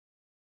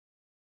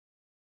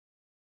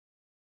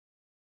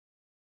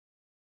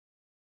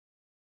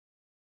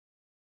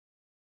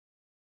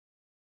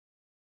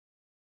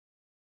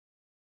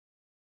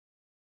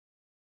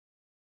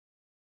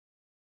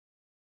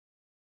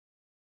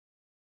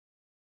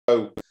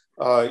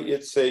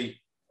It's a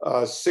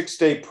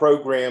 6-day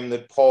program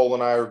that Paul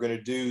and I are going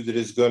to do that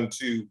is going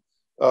to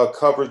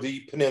cover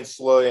the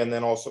peninsula and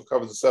then also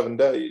cover the 7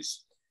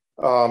 days.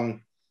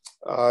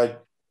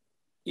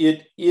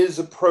 It is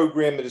a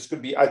program that is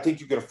going to be, I think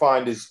you're going to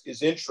find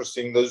is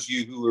interesting. Those of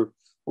you who are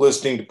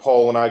listening to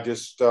Paul and I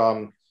just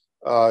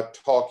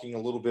talking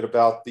a little bit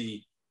about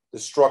the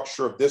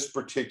structure of this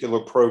particular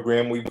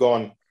program. We've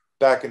gone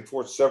back and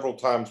forth several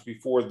times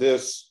before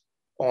this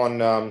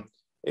on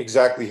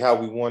exactly how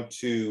we want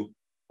to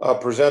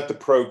present the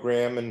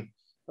program. And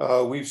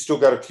we've still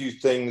got a few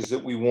things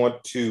that we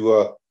want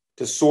to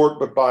sort,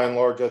 but by and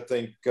large, I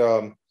think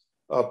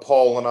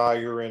Paul and I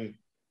are in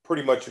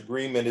pretty much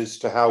agreement as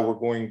to how we're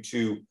going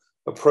to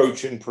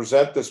approach and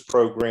present this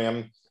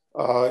program.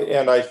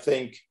 And I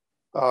think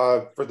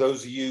for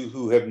those of you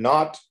who have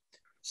not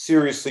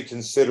seriously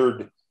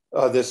considered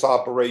this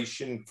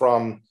operation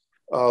from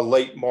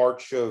late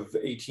March of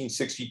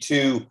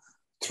 1862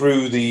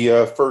 through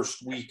the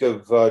first week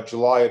of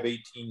July of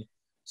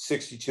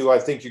 1862, I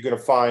think you're going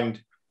to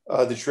find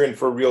that you're in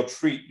for a real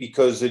treat,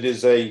 because it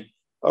is a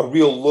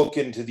real look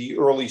into the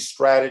early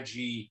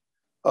strategy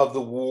of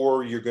the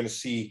war. You're going to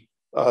see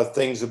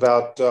things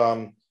about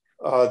the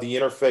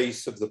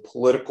interface of the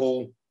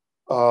political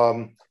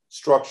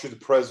structure, the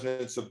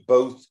presidents of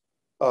both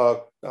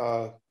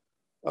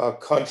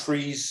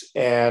countries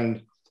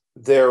and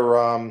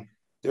their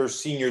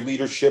senior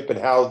leadership, and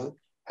how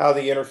the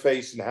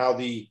interface and how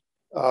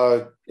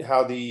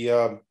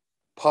the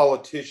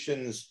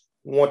politicians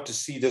want to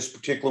see this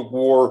particular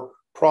war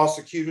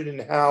prosecuted,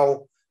 and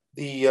how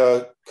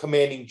the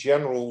commanding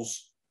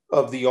generals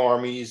of the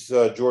armies,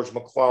 George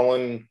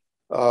McClellan,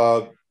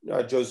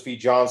 Joseph E.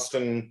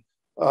 Johnston,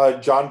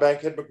 John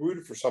Bankhead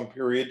Magruder for some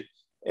period,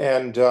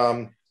 and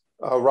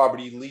Robert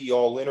E. Lee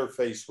all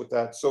interface with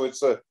that. So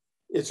it's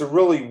a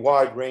really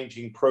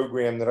wide-ranging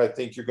program that I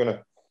think you're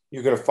gonna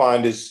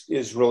find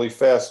is really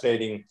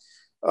fascinating.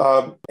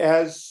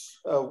 As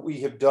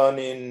we have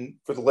done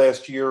for the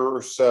last year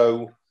or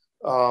so,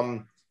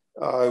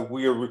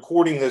 we are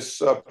recording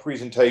this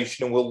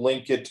presentation, and we'll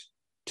link it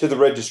to the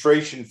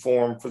registration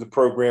form for the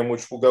program,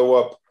 which will go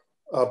up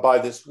by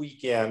this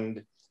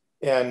weekend.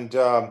 And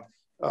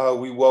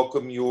we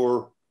welcome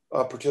your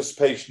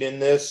participation in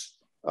this.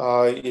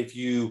 If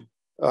you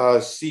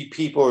see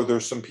people, or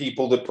there's some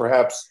people that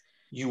perhaps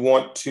you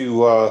want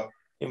to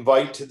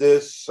invite to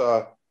this,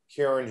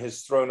 Karen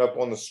has thrown up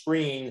on the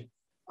screen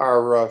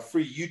our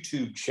free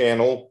YouTube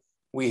channel.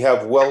 We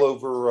have well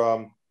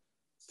over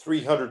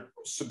 300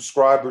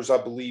 subscribers, I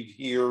believe,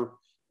 here.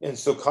 And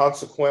so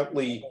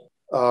consequently,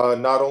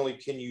 not only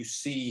can you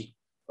see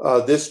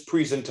this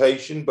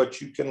presentation,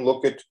 but you can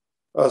look at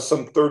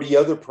some 30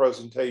 other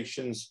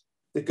presentations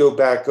that go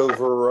back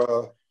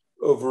over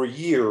a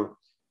year.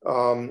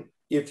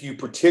 If you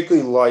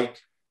particularly like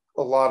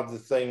a lot of the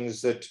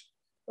things that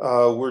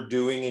we're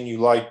doing, and you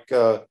like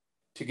to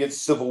get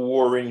Civil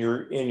War in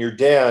your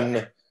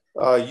den,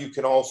 you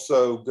can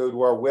also go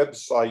to our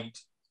website.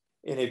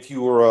 And if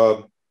you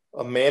are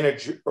a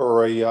manager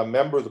or a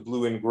member of the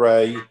Blue and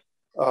Gray,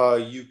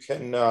 you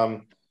can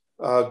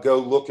go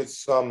look at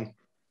some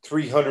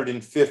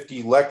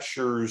 350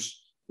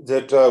 lectures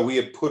that we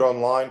have put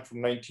online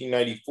from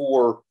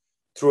 1994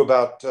 through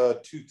about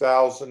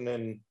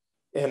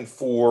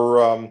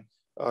 2004.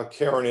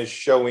 Karen is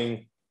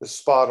showing the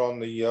spot on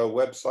the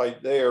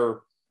website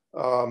there.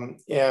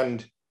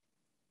 And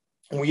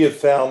we have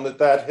found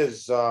that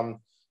has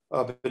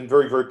been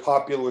very, very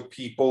popular with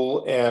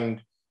people,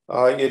 and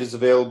it is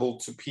available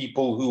to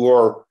people who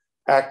are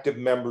active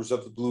members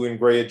of the Blue and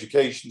Gray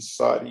Education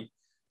Society.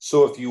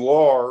 So if you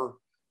are,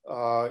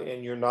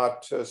 and you're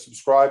not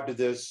subscribed to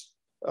this,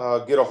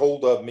 get a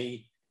hold of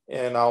me,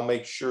 and I'll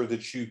make sure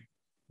that you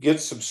get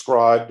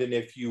subscribed. And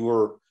if you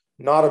are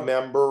not a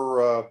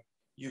member,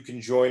 you can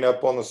join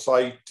up on the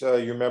site.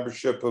 Your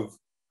membership of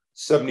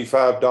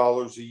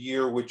 $75 a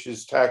year, which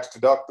is tax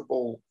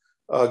deductible,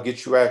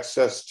 gets you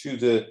access to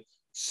the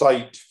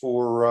site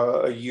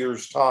for a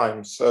year's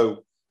time.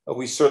 So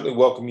we certainly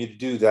welcome you to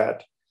do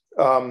that.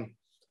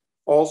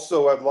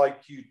 Also, I'd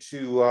like you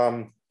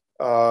to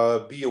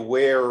be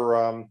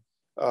aware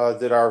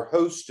that our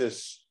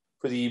hostess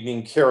for the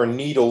evening, Karen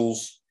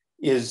Needles,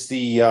 is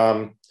the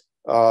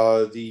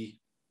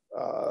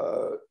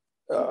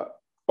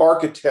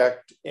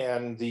architect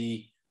and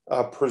the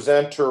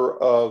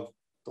presenter of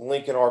the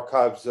Lincoln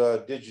Archives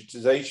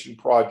digitization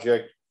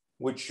project,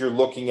 which you're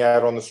looking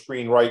at on the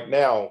screen right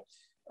now.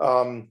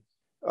 Karen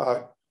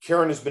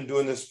has been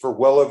doing this for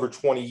well over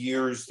 20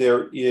 years.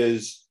 There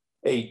is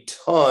a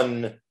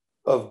ton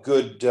of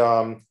good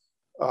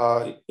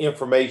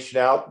information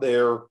out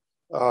there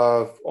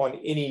on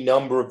any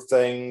number of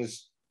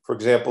things. For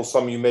example,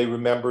 some of you may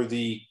remember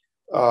the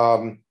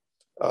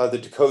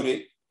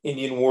Dakota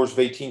Indian Wars of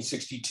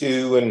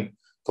 1862 and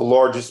the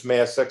largest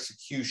mass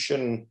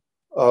execution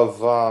of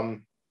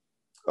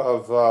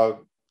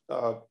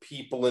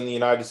people in the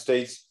United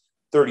States,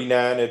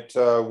 39 at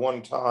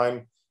one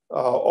time.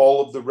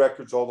 All of the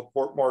records, all the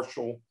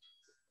court-martial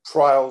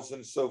trials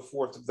and so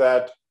forth of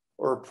that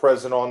are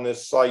present on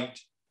this site.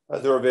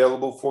 They're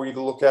available for you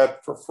to look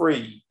at for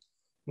free.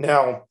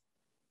 Now,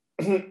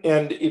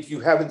 and if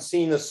you haven't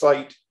seen the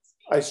site,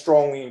 I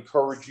strongly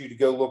encourage you to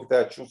go look at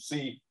that. You'll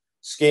see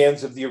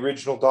scans of the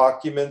original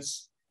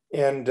documents,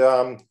 and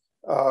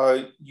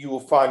you will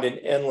find an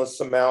endless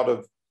amount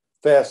of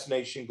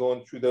fascination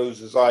going through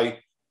those, as I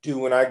do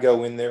when I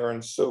go in there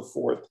and so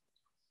forth.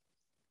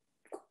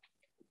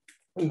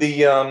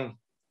 The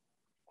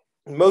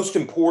most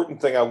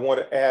important thing I want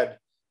to add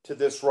to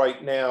this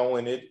right now,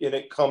 and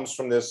it comes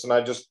from this, and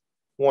I just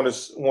want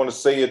to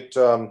say it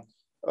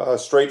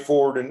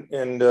straightforward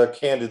and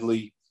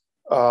candidly.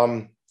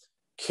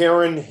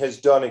 Karen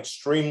has done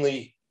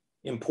extremely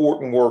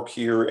important work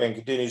here and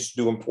continues to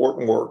do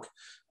important work.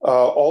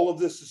 All of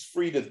this is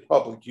free to the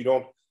public. You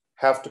don't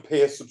have to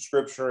pay a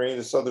subscription or any of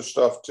this other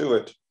stuff to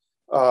it.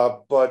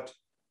 But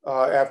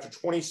after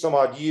 20 some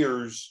odd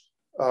years,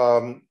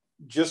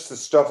 just the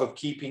stuff of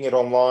keeping it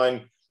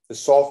online, the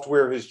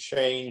software has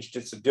changed.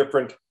 It's a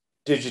different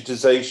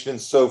digitization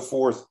and so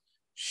forth.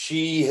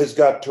 She has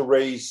got to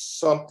raise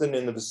something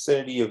in the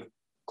vicinity of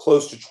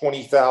close to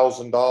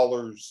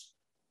 $20,000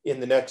 in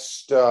the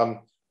next 5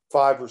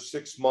 or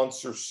 6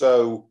 months or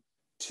so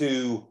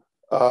to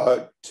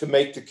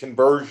make the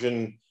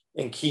conversion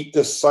and keep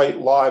this site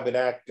live and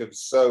active.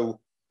 So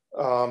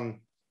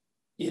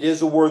it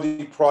is a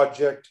worthy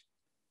project.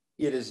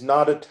 It is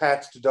not a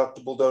tax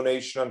deductible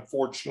donation,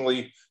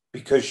 unfortunately,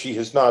 because she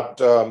has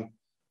not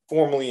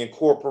formally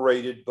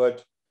incorporated,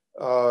 but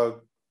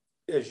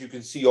as you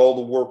can see, all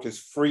the work is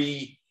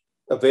free,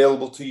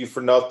 available to you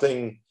for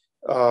nothing.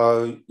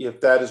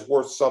 If that is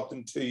worth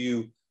something to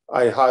you,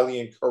 I highly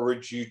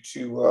encourage you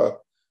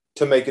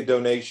to make a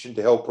donation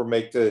to help her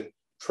make the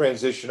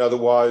transition.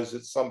 Otherwise,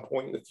 at some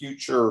point in the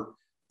future,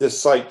 this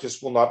site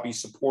just will not be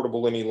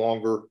supportable any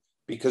longer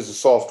because the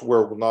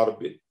software will not have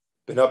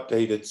been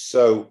updated.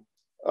 So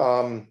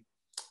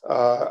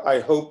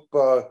I hope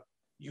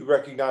you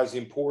recognize the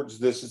importance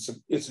of this.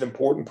 It's an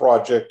important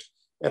project,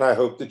 and I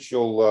hope that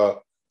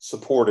you'll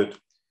support it.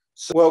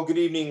 So, well, good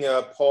evening,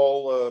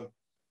 Paul.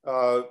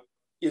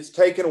 It's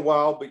taken a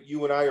while, but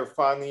you and I are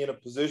finally in a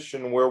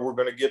position where we're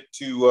going to get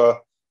to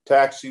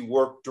actually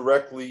work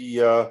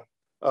directly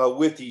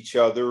with each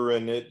other,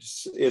 and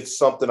it's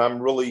something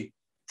I'm really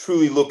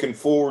truly looking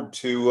forward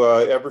to.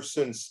 Ever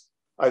since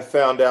I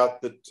found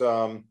out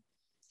that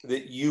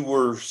that you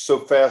were so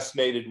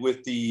fascinated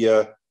with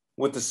the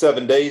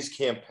 7 Days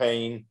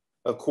campaign.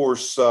 Of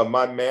course,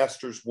 my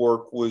master's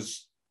work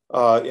was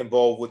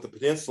involved with the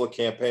Peninsula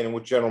campaign and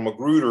with General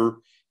Magruder.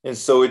 And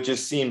so it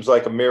just seems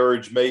like a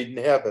marriage made in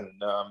heaven.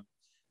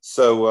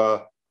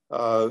 So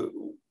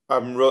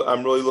I'm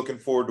really looking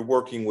forward to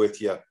working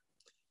with you.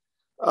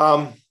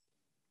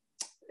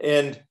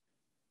 And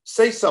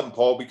say something,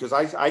 Paul, because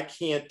I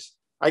can't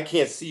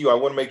see you. I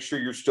want to make sure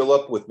you're still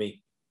up with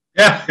me.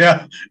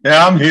 Yeah,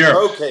 I'm here.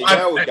 Okay,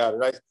 now we got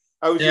it.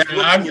 I was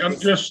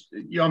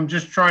I'm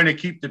just trying to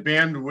keep the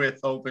bandwidth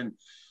open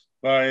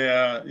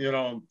by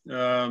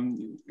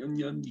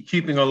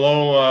keeping a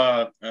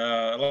low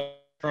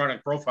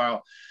electronic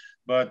profile.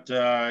 But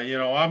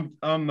I'm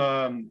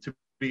to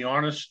be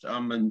honest,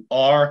 I'm in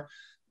awe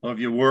of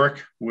your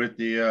work with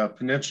the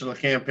Peninsula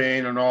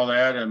campaign and all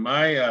that.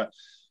 And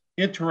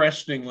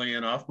interestingly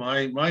enough,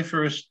 my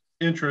first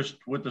interest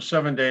with the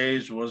 7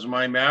 Days was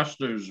my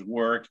master's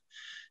work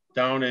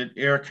down at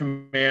Air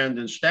Command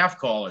and Staff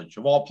College,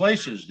 of all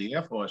places, the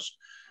Air Force,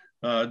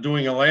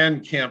 doing a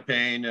land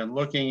campaign and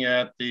looking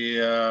at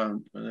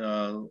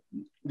the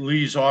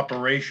Lee's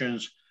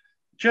operations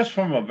just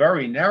from a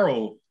very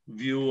narrow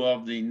view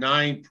of the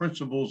 9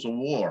 principles of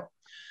war.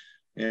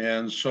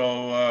 And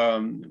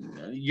so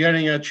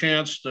getting a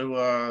chance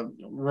to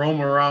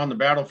roam around the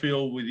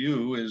battlefield with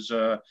you is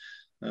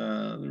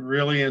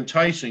really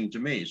enticing to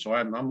me. So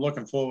I'm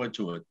looking forward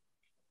to it.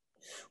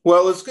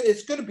 Well,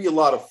 it's going to be a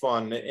lot of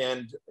fun.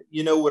 And,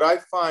 what I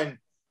find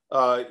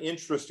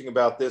interesting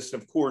about this,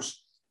 and of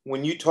course,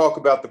 when you talk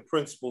about the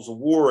principles of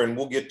war, and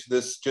we'll get to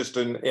this just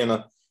in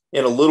a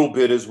little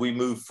bit as we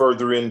move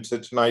further into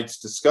tonight's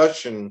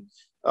discussion,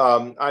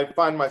 I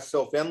find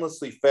myself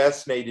endlessly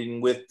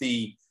fascinated with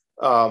the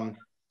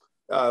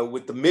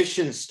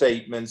mission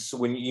statements.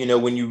 When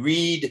you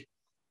read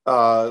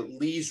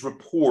Lee's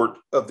report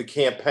of the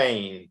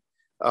campaign,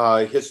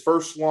 his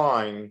first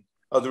line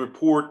of the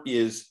report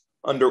is,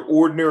 "Under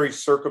ordinary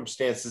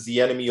circumstances,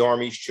 the enemy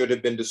army should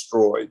have been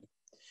destroyed."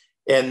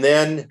 And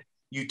then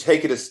you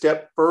take it a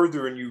step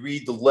further and you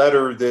read the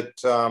letter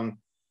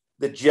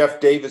that Jeff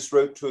Davis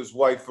wrote to his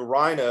wife,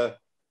 Verina,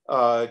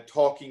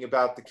 talking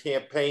about the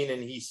campaign.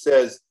 And he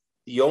says,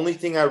 "The only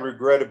thing I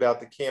regret about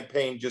the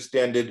campaign just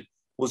ended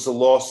was the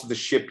loss of the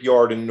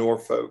shipyard in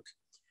Norfolk."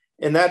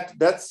 And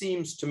that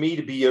seems to me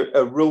to be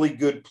a really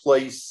good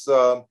place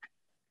to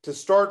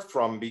start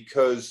from,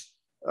 because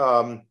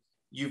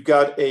you've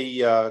got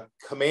a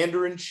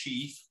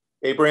commander-in-chief,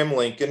 Abraham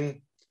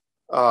Lincoln,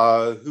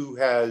 who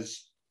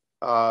has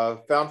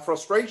found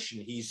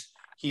frustration.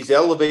 He's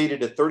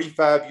elevated a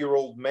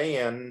 35-year-old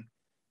man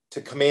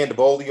to command of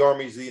all the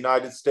armies of the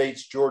United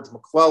States, George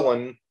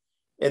McClellan,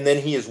 and then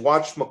he has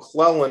watched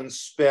McClellan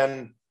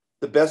spend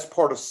the best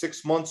part of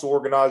 6 months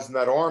organizing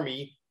that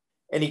army,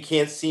 and he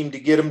can't seem to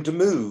get him to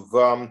move.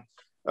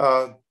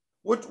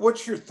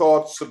 What's your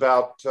thoughts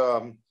about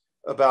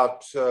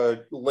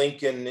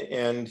Lincoln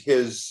and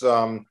his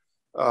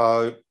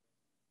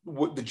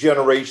the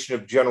generation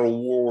of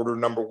General War Order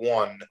Number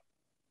One?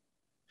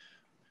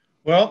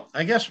 Well,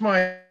 I guess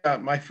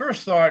my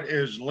first thought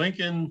is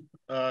Lincoln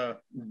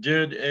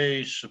did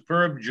a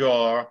superb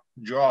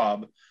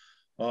job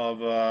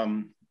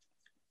of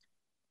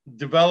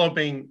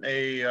developing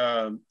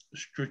a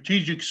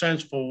strategic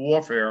sense for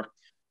warfare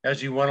as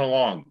he went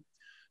along.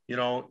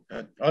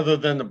 Other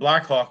than the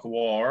Black Hawk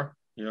War,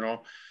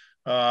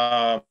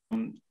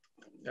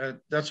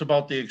 that's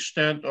about the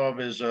extent of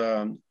his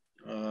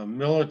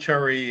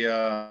military,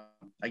 I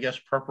guess,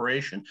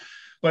 preparation.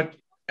 But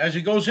as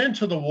he goes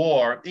into the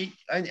war,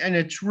 and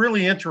it's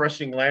really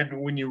interesting, Landon,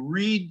 when you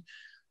read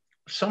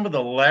some of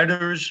the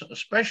letters,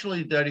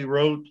 especially that he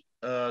wrote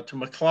to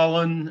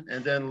McClellan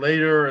and then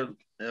later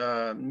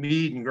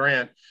Meade and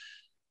Grant,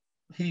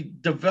 he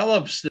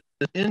develops this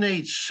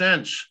innate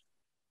sense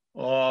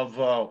of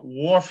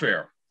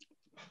warfare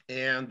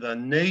and the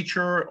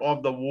nature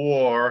of the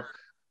war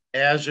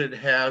as it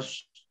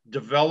has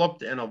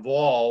developed and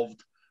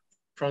evolved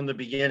from the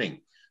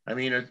beginning. I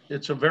mean,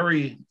 it's a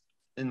very,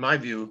 in my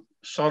view,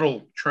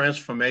 subtle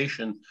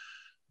transformation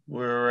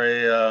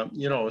where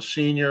a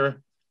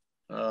senior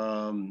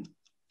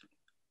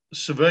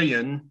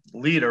civilian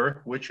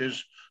leader, which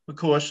is, of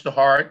course, the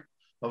heart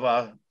of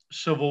our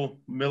civil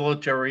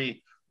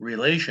military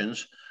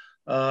relations,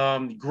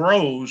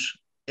 grows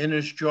in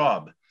his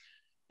job.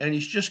 And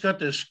he's just got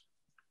this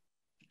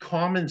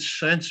common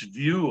sense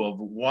view of,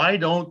 why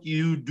don't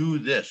you do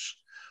this?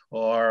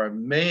 Or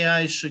may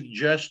I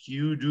suggest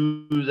you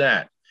do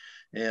that?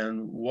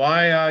 And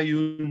why are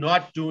you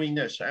not doing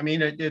this? I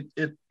mean,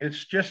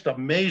 it's just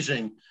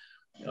amazing,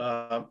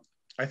 I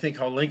think,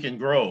 how Lincoln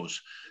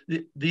grows.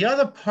 The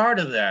other part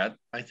of that,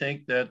 I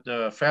think,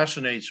 that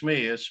fascinates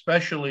me,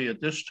 especially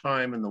at this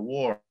time in the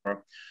war,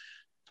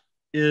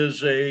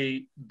 is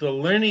a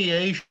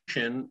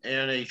delineation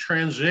and a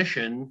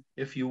transition,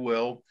 if you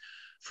will,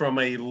 from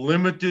a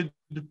limited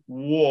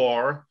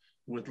war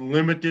with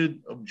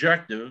limited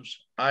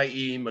objectives,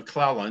 i.e.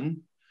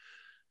 McClellan,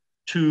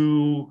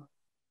 to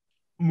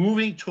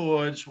moving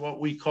towards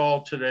what we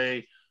call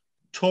today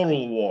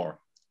total war,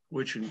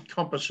 which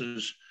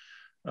encompasses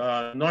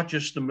not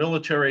just the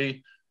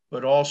military,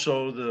 but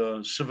also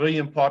the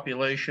civilian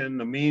population,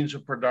 the means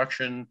of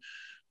production,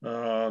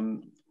 a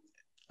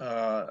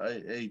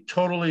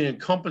totally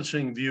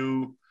encompassing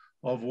view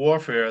of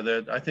warfare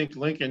that I think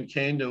Lincoln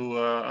came to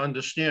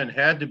understand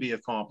had to be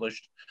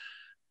accomplished,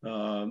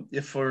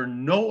 if for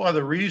no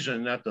other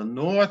reason that the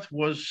North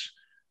was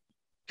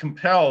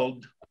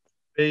compelled to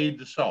invade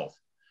the South.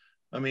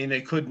 I mean,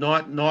 they could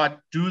not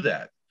do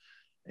that.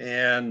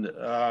 And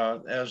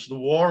as the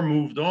war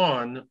moved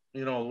on,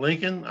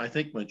 Lincoln, I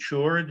think,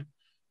 matured.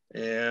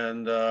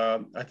 And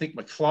I think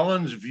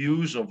McClellan's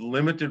views of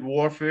limited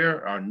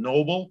warfare are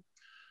noble,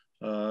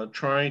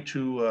 trying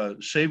to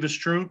save his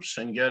troops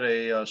and get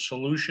a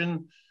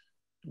solution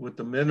with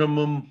the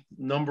minimum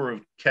number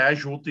of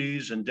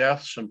casualties and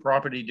deaths and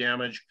property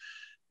damage.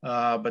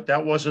 But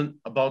that wasn't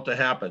about to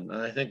happen.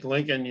 And I think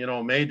Lincoln,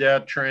 made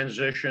that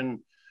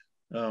transition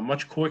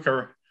much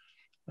quicker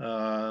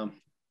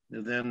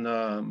than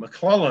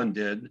McClellan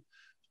did.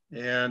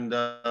 And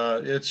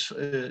it's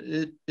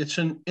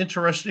an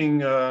interesting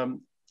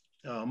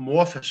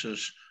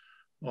morphosis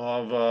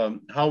of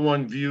how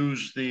one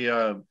views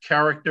the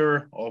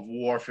character of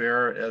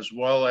warfare, as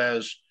well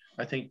as,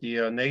 I think,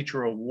 the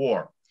nature of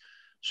war.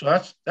 So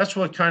that's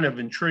what kind of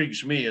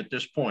intrigues me at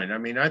this point. I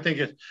mean, I think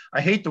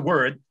I hate the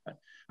word,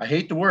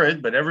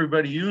 but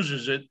everybody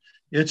uses it.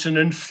 It's an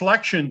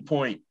inflection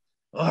point.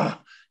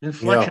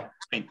 Inflection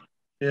point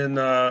in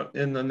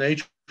the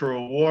nature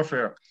of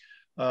warfare.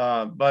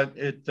 But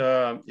it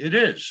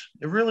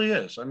really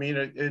is. I mean,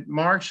 it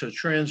marks a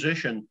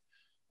transition,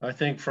 I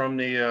think, from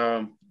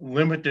the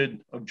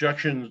limited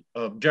objectives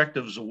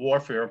of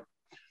warfare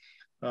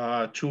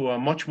to a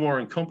much more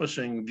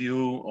encompassing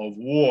view of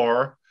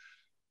war,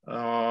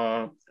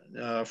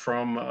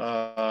 from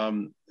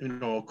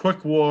a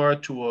quick war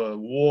to a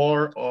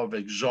war of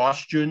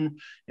exhaustion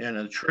and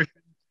attrition.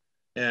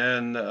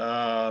 And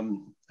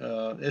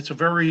it's a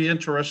very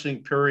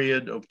interesting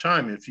period of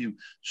time if you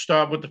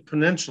start with the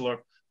Peninsula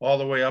all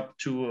the way up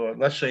to,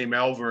 let's say,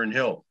 Malvern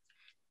Hill.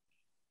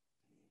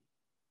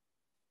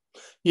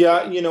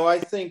 Yeah, I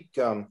think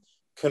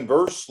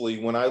conversely,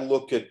 when I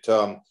look at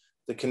the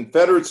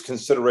Confederates'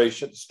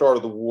 consideration at the start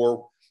of the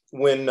war,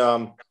 when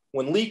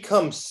Lee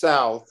comes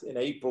south in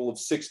April of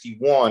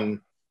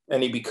 '61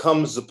 and he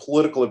becomes the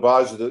political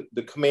advisor,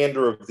 the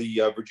commander of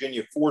the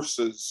Virginia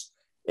forces,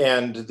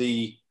 and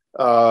the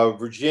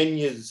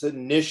Virginia's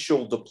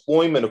initial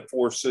deployment of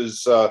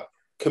forces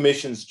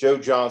commissions Joe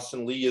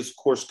Johnston. Lee is, of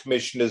course,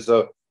 commissioned as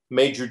a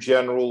major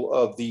general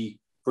of the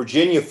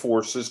Virginia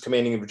forces,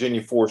 commanding the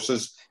Virginia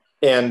forces.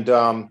 And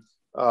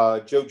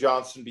Joe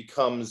Johnston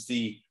becomes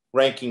the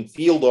ranking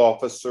field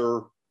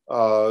officer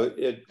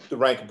at the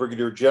rank of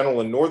brigadier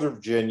general in Northern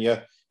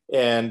Virginia.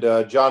 And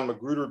John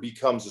Magruder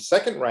becomes a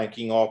second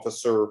ranking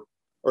officer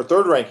or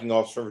third ranking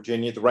officer in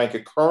Virginia at the rank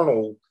of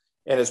colonel,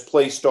 and is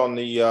placed on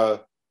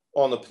the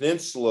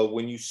peninsula.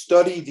 When you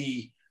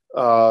study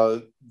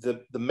the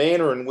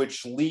manner in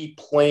which Lee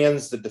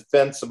plans the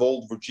defense of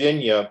Old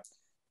Virginia,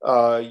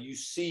 you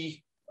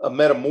see a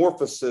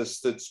metamorphosis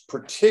that's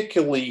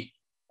particularly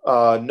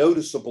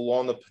noticeable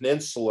on the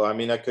peninsula. I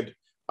mean, I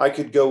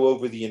could go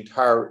over the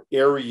entire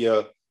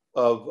area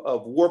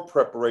of war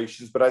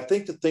preparations, but I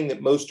think the thing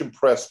that most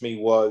impressed me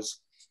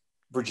was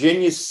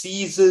Virginia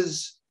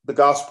seizes the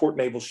Gosport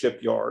Naval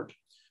Shipyard.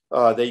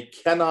 They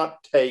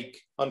cannot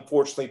take,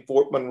 unfortunately,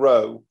 Fort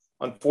Monroe.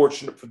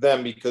 Unfortunate for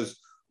them, because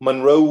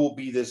Monroe will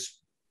be this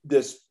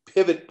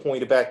pivot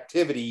point of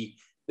activity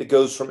that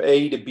goes from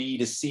A to B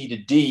to C to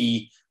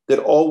D, that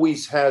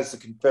always has the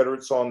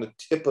Confederates on the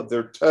tip of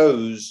their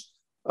toes,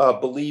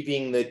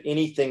 believing that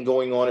anything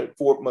going on at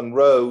Fort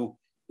Monroe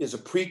is a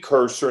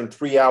precursor, and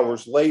 3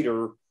 hours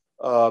later,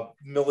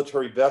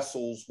 military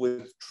vessels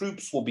with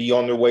troops will be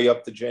on their way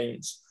up the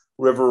James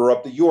River or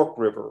up the York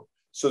River.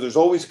 So there's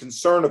always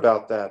concern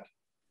about that.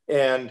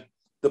 And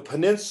the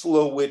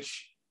peninsula,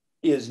 which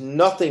is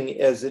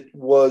nothing as it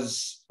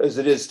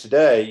is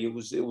today, it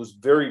was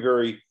very,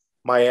 very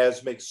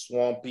miasmic,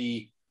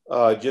 swampy,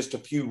 just a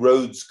few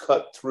roads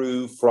cut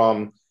through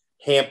from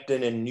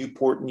Hampton and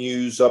Newport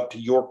News up to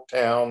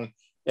Yorktown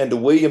and to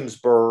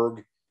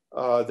Williamsburg,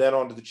 then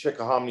onto the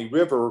Chickahominy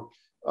River,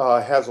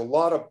 has a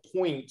lot of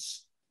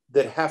points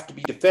that have to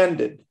be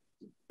defended.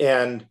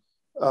 And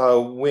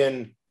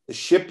when the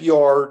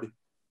shipyard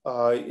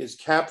is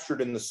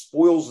captured, and the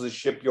spoils of the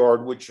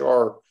shipyard, which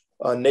are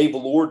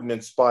naval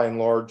ordnance by and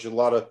large, a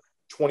lot of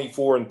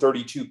 24 and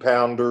 32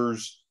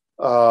 pounders,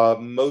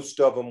 most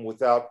of them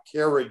without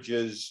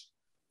carriages,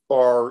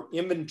 are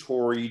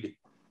inventoried.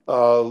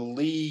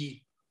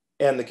 Lee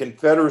and the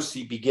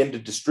Confederacy begin to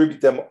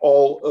distribute them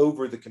all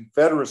over the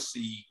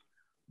Confederacy,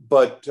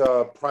 but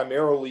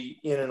primarily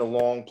in and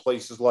along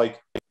places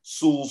like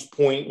Sewell's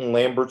Point and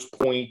Lambert's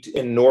Point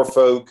in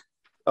Norfolk,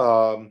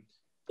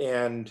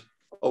 and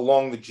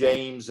along the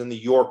James and the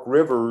York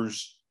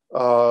Rivers,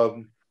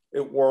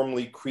 at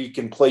Wormley Creek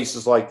and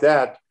places like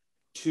that,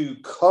 to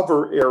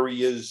cover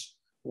areas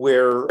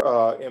where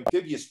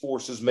amphibious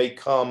forces may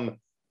come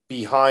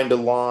behind a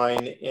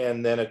line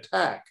and then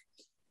attack.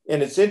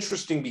 And it's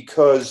interesting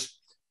because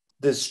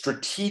the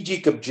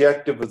strategic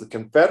objective of the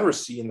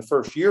Confederacy in the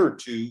first year or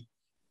two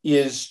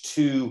is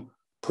to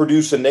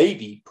produce a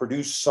navy,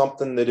 produce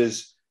something that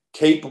is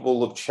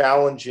capable of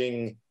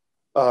challenging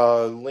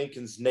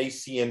Lincoln's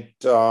nascent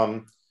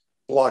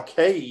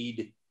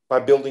blockade by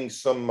building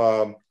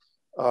some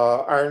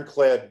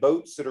ironclad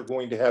boats that are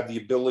going to have the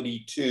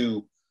ability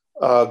to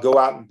go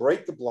out and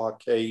break the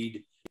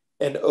blockade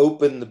and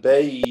open the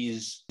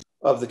bays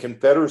of the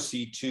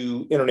Confederacy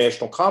to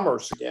international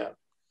commerce again.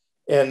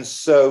 And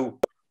so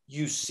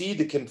you see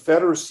the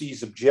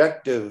Confederacy's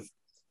objective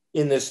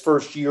in this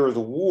first year of the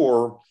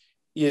war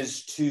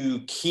is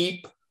to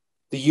keep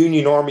the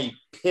Union Army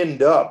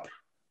pinned up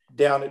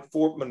down at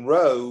Fort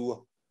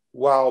Monroe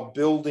while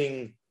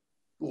building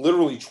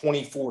literally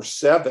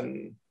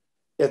 24/7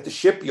 at the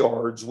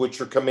shipyards,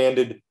 which are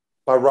commanded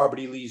by Robert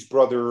E. Lee's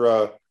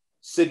brother,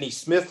 Sidney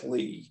Smith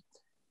Lee.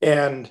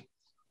 And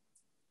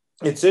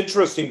it's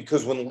interesting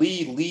because when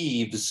Lee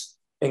leaves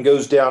and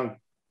goes down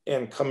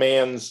and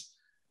commands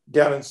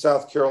down in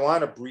South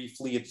Carolina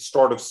briefly at the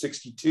start of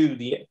 62,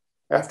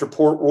 after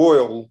Port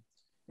Royal,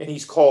 and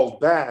he's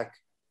called back,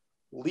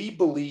 Lee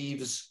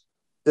believes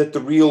that the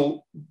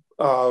real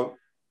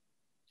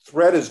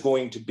threat is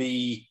going to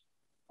be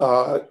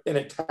an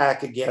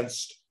attack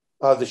against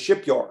the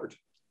shipyard.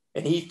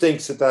 And he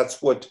thinks that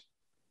that's what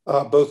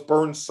both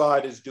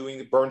Burnside is doing,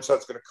 that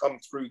Burnside's going to come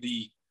through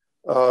the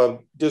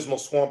Dismal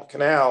Swamp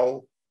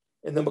Canal,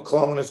 and then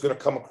McClellan is going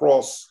to come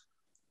across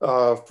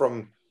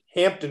from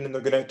Hampton, and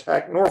they're going to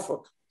attack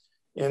Norfolk.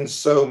 And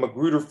so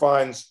Magruder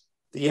finds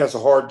that he has a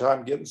hard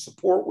time getting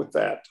support with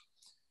that.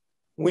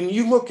 When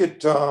you look at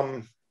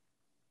the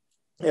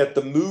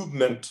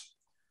movement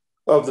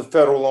of the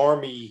Federal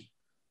Army,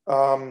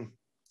 how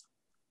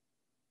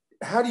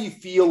do you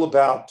feel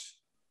about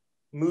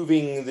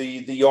moving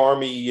the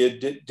Army?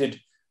 Did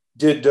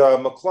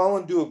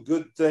McClellan do a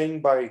good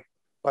thing by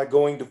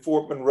going to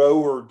Fort Monroe,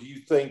 or do you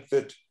think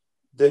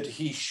that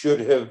he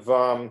should have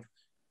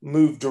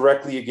moved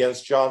directly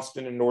against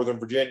Johnston in Northern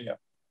Virginia?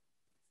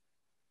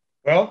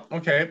 Well,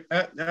 okay,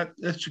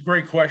 that's a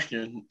great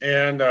question.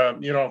 And,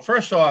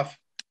 first off,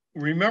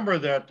 remember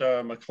that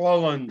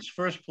McClellan's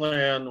first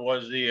plan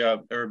was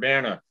the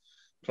Urbana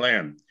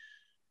plan.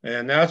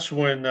 And that's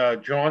when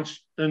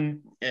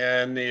Johnston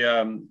and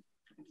the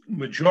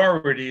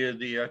majority of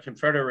the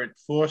Confederate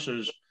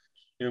forces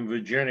in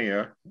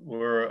Virginia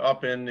were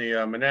up in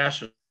the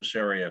Manassas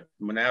area,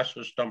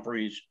 Manassas,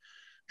 Dumfries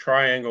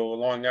Triangle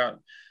along that.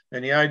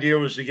 And the idea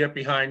was to get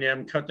behind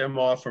them, cut them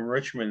off from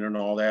Richmond and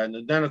all that.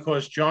 And then, of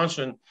course,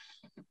 Johnson,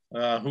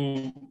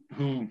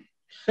 who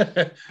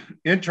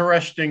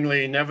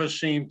interestingly, never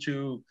seemed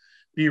to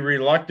be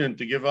reluctant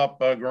to give up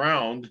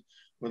ground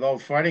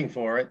without fighting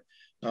for it,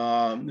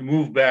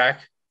 move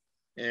back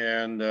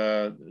and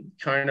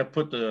kind of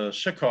put the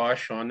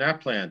kibosh on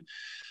that plan.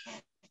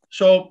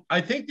 So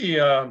I think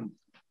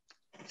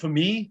for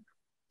me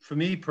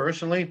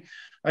personally,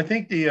 I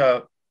think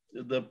the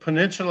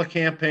Peninsula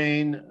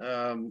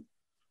campaign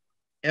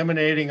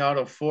emanating out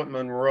of Fort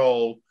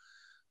Monroe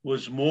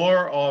was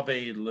more of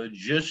a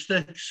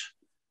logistics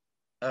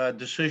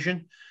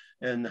decision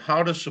and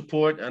how to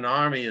support an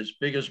army as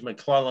big as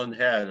McClellan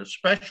had,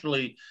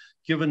 especially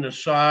given the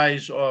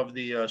size of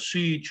the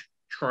siege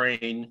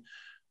train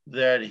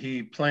that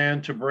he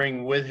planned to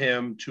bring with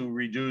him to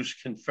reduce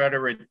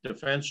Confederate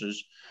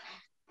defenses.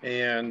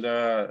 And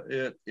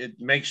it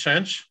makes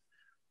sense.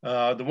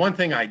 The one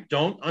thing I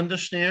don't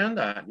understand,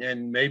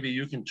 and maybe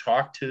you can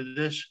talk to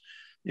this,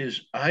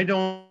 is I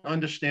don't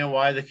understand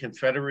why the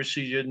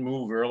Confederacy didn't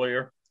move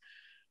earlier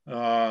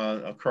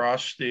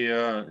across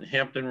the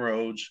Hampton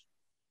Roads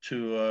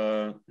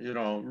to,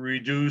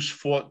 reduce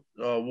Fort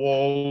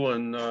Wool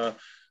and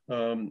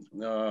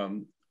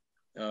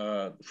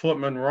Fort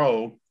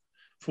Monroe,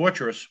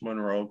 Fortress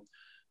Monroe,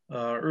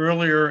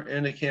 earlier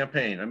in the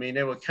campaign. I mean,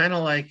 they were kind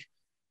of like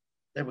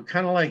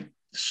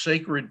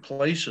sacred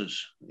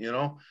places,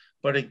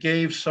 but it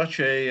gave such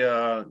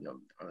an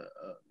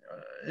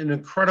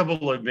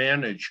incredible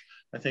advantage,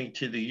 I think,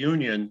 to the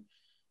Union,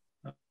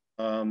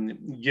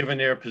 given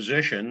their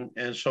position.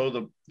 And so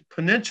the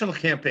Peninsula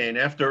campaign,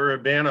 after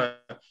Urbana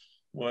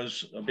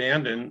was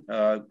abandoned,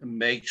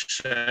 makes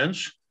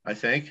sense, I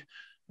think,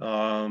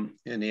 in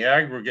the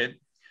aggregate.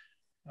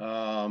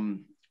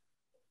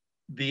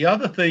 The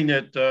other thing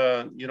that,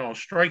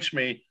 strikes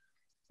me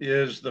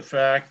is the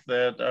fact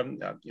that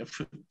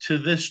to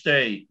this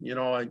day,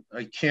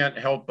 I can't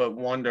help but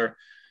wonder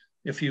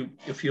if you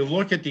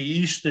look at the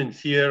Eastern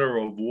theater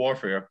of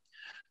warfare,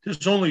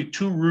 there's only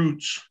two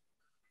routes,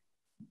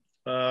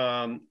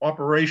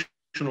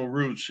 operational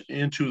routes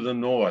into the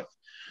north.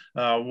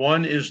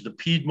 One is the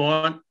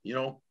Piedmont,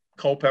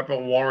 Culpeper,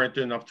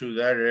 Warrenton, up to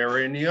that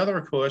area, and the other,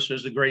 of course,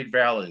 is the Great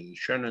Valley, the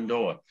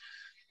Shenandoah.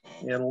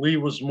 And Lee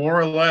was more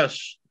or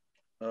less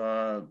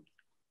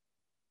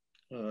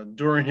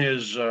during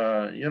his,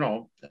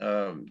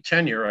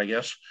 tenure, I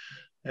guess,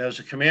 as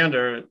a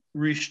commander,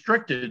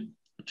 restricted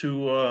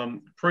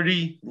to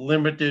pretty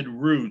limited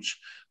routes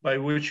by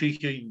which he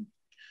could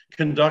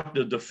conduct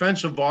a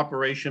defensive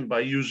operation by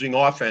using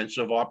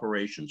offensive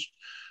operations,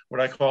 what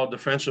I call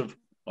defensive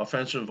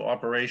offensive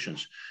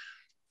operations.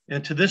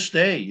 And to this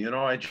day,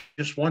 I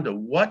just wonder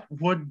what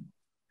would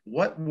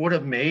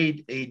have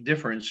made a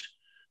difference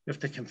if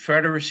the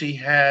Confederacy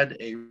had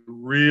a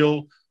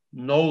real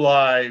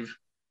no-live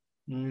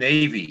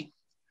Navy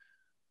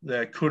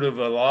that could have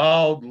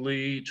allowed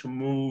Lee to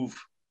move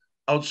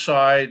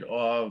outside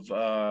of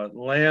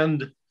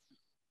land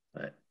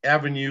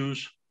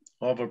avenues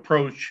of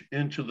approach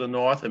into the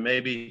north and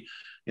maybe,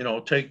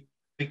 take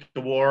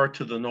the war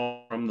to the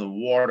north from the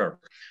water.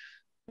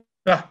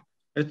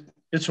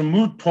 It's a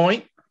moot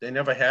point. They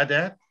never had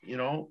that.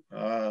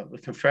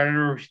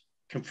 The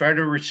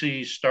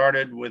Confederacy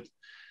started with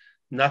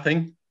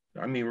nothing.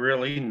 I mean,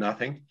 really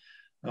nothing.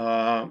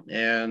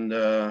 And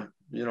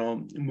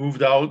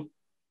moved out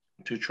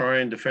to try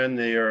and defend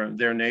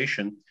their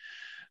nation.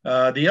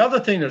 The other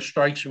thing that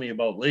strikes me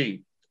about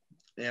Lee,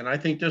 and I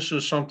think this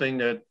is something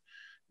that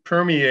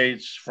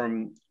permeates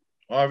from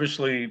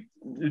obviously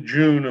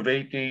June of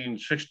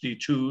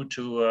 1862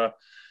 to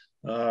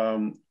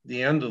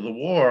the end of the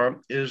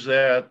war, is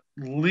that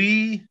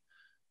Lee,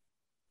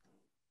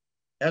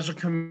 as a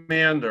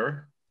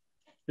commander,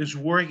 is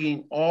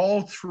working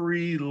all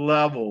three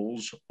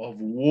levels of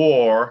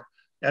war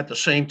at the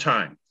same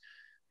time.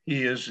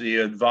 He is the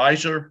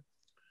advisor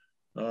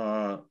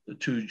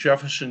to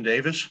Jefferson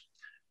Davis,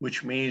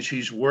 which means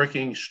he's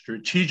working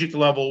strategic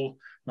level,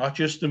 not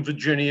just in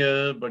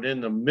Virginia, but in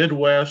the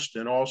Midwest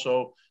and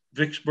also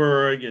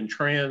Vicksburg and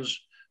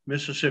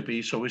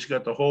Trans-Mississippi. So he's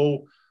got the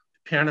whole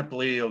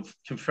panoply of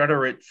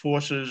Confederate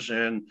forces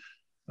and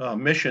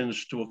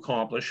missions to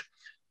accomplish.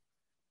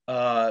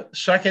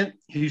 Second,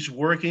 he's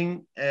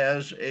working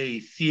as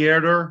a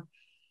theater,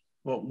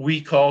 what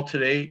we call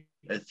today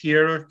a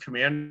theater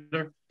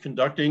commander,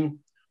 conducting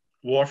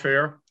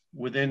warfare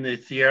within the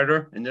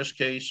theater, in this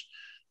case,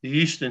 the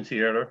Eastern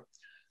Theater.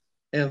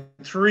 And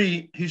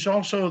three, he's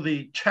also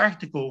the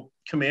tactical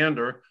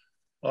commander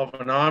of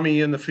an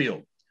army in the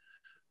field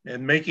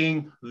and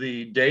making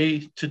the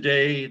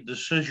day-to-day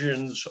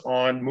decisions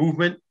on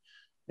movement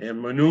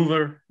and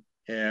maneuver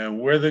and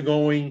where they're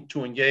going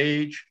to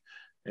engage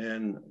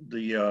and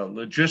the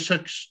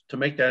logistics to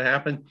make that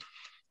happen.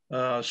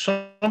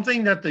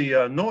 Something that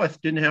the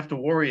North didn't have to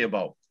worry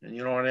about. And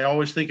I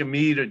always think of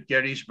Meade at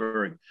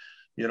Gettysburg.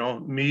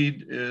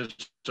 Meade is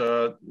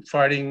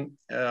fighting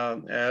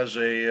as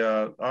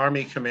a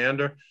Army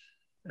commander.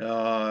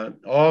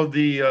 All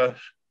the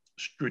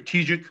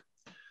strategic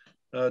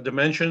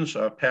dimensions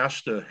are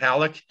passed to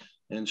Halleck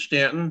and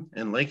Stanton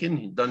and Lincoln.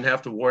 He doesn't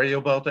have to worry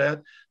about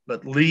that.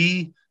 But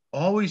Lee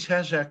always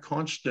has that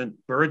constant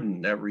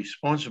burden, that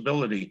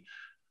responsibility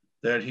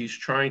that he's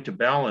trying to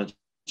balance.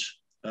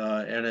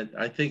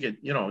 I think it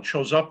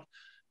shows up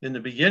in the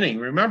beginning.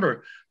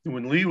 Remember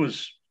when Lee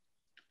was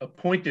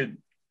appointed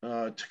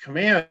to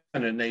command,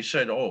 and they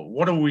said, "Oh,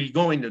 what are we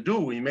going to do?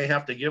 We may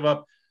have to give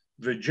up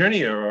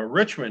Virginia or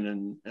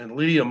Richmond." And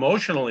Lee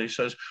emotionally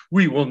says,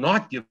 "We will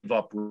not give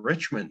up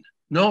Richmond.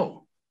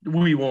 No,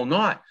 we will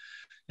not."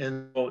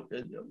 And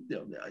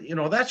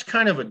that's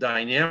kind of a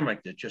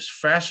dynamic that just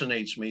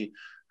fascinates me.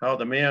 How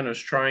the man is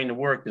trying to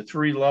work the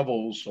three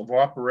levels of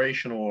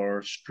operational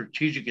or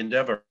strategic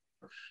endeavor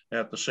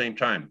at the same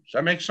time. Does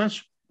that make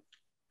sense?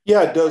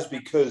 Yeah, it does,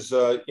 because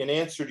in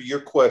answer to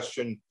your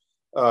question,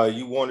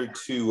 you wanted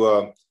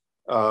to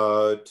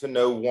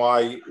know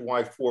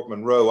why Fort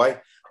Monroe.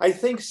 I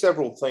think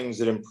several things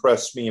that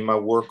impressed me in my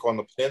work on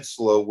the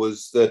peninsula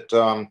was that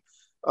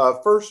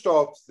first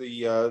off,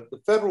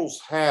 the Federals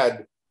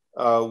had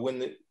when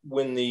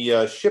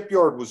the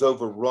shipyard was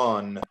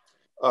overrun,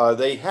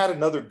 they had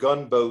another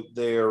gunboat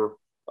there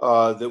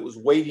that was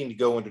waiting to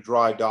go into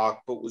dry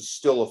dock, but was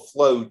still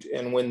afloat.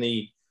 And when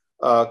the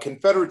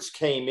Confederates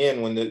came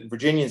in, when the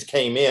Virginians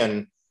came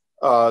in,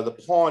 the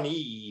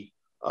Pawnee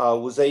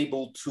was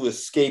able to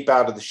escape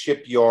out of the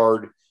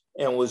shipyard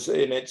and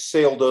it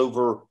sailed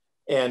over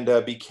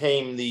and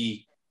became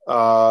the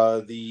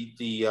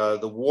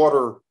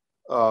water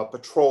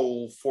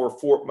patrol for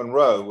Fort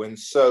Monroe. And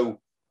so,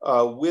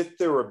 with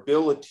their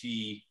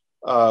ability,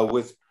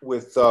 with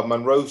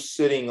Monroe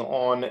sitting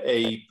on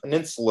a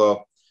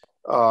peninsula,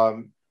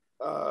 the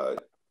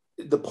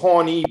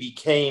Pawnee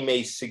became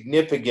a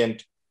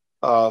significant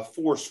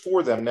force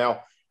for them.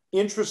 Now,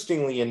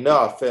 interestingly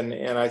enough, and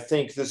I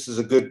think this is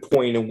a good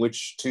point in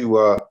which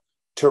to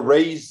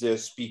raise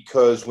this,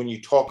 because when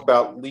you talk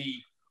about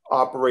Lee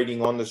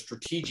operating on the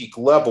strategic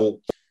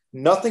level,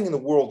 nothing in the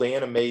world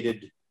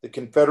animated the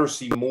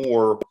Confederacy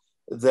more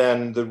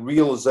than the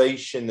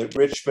realization that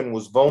Richmond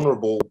was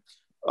vulnerable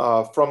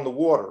from the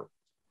water.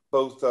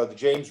 Both the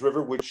James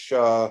River, which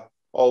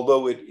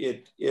although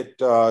it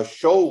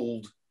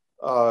shoaled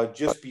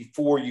just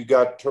before you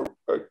got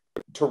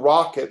to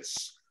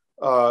Rockets,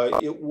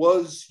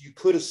 you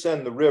could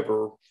ascend the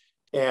river,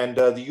 and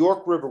the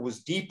York River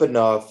was deep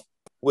enough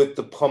with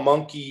the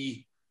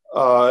Pamunkey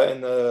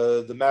and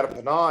the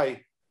Mattaponi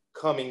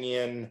coming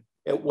in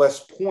at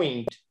West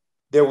Point.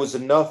 There was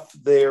enough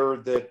there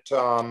that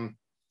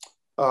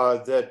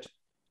that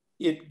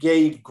it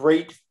gave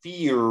great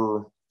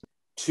fear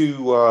to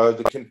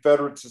the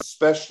Confederates,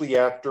 especially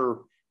after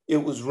it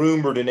was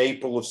rumored in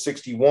April of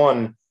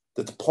 '61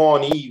 that the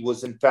Pawnee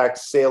was in fact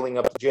sailing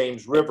up the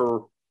James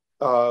River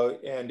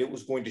and it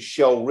was going to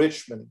shell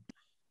Richmond.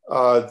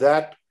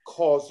 That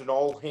caused an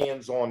all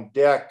hands on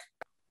deck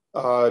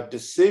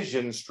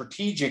decision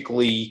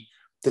strategically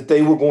that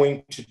they were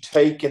going to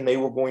take, and they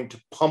were going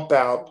to pump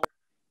out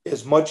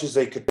as much as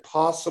they could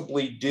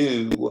possibly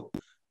do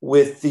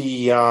with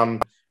the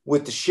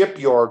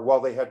shipyard while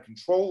they had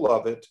control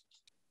of it,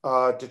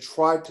 to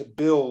try to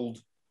build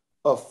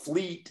a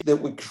fleet that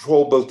would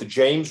control both the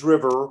James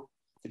River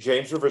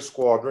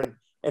Squadron,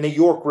 and a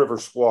York River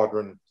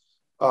Squadron.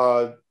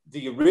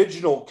 The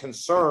original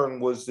concern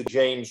was the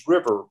James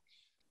River.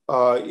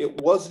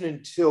 It wasn't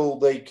until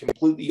they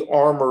completely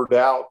armored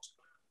out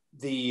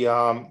the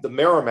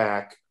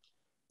Merrimack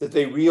that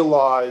they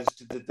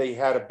realized that they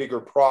had a bigger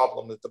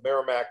problem, that the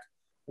Merrimack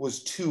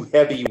was too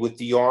heavy with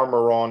the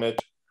armor on it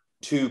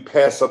to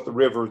pass up the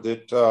river,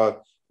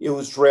 that it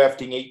was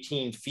drafting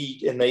 18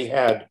 feet, and they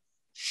had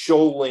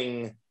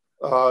shoaling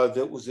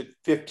that was at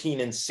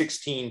 15 and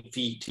 16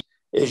 feet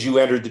as you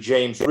entered the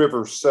James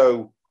River.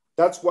 So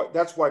that's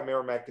why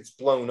Merrimack gets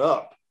blown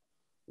up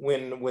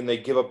when they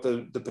give up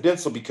the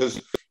peninsula, because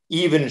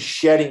even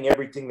shedding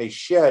everything they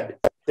shed,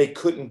 they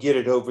couldn't get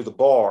it over the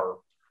bar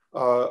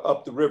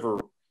up the river.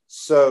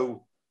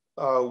 So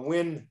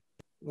when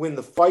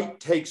the fight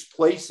takes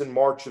place in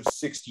March of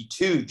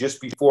 '62,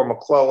 just before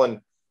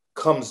McClellan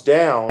comes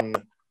down,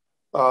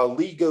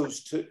 Lee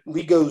goes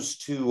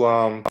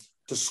to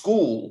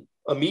school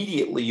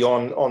immediately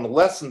on the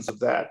lessons of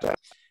that,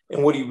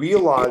 and what he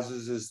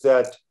realizes is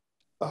that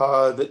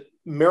that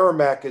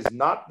Merrimack is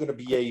not going to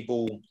be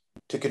able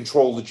to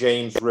control the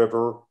James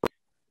River,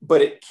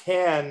 but it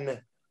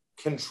can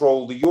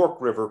control the York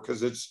River,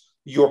 because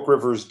York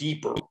River is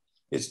deeper.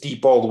 It's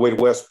deep all the way to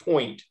West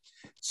Point.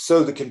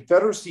 So the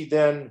Confederacy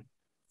then,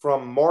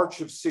 from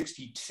March of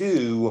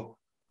 '62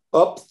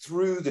 up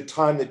through the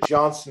time that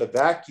Johnson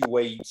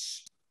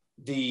evacuates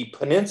the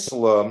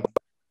peninsula,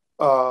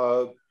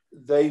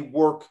 they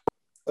work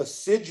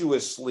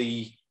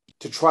assiduously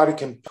to try to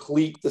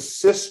complete the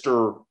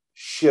sister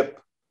ship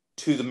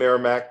to the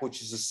Merrimack,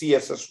 which is the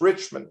CSS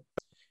Richmond.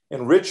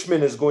 And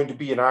Richmond is going to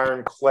be an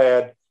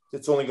ironclad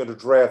that's only going to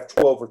draft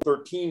 12 or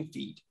 13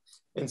 feet.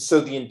 And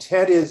so the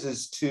intent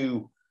is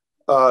to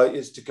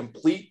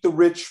complete the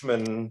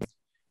Richmond,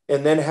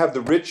 and then have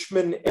the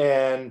Richmond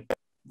and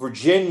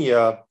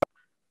Virginia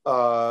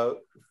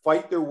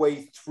fight their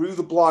way through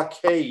the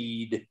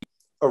blockade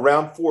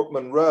around Fort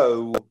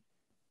Monroe,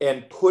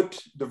 and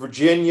put the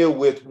Virginia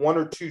with one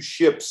or two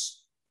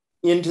ships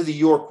into the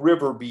York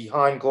River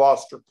behind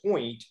Gloucester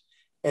Point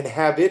and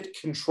have it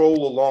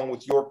control, along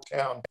with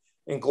Yorktown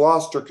and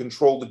Gloucester,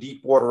 control the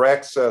deep water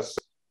access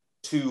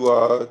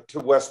to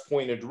West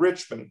Point and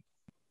Richmond.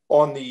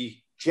 On the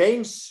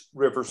James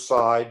River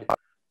side,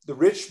 the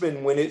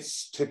Richmond, when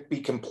it's to be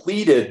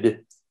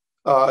completed,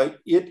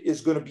 it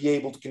is going to be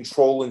able to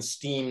control and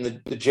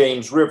steam the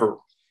James River.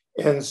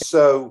 And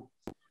so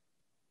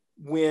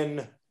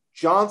when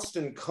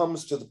Johnston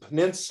comes to the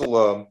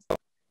Peninsula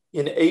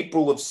in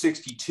April of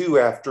 62,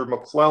 after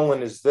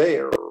McClellan is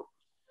there,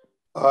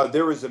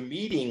 there is a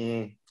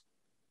meeting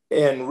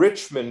in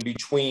Richmond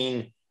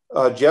between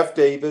Jeff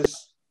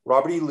Davis,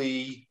 Robert E.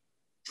 Lee,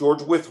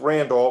 George Wythe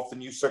Randolph, the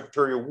new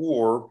Secretary of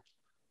War,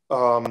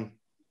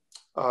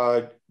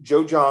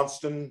 Joe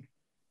Johnston,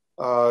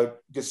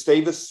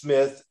 Gustavus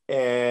Smith,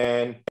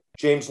 and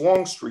James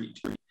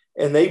Longstreet.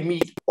 And they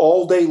meet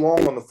all day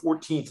long on the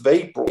 14th of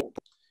April.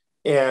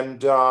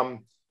 And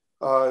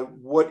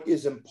what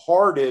is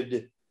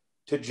imparted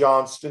to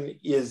Johnston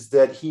is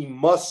that he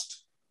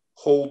must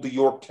hold the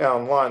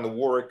Yorktown line, the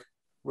Warwick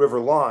River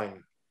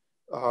line.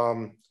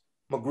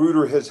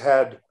 Magruder has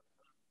had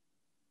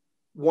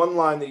one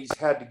line that he's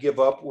had to give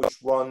up, which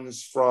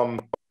runs from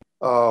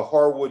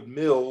Harwood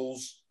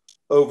Mills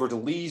over to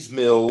Lee's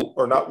Mill,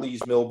 or not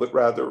Lee's Mill, but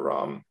rather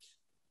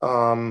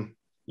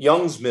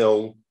Young's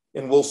Mill.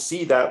 And we'll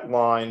see that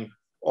line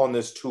on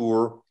this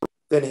tour.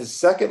 Then his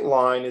second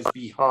line is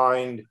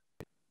behind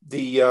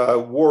the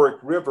Warwick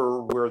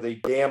River, where they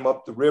dam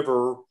up the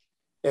river,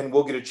 and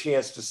we'll get a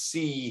chance to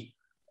see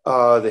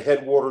the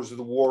headwaters of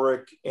the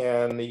Warwick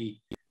and the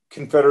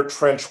Confederate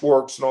trench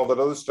works and all that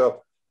other stuff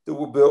that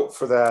were built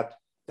for that.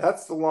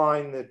 That's the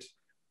line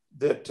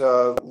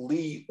that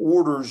Lee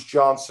orders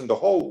Johnston to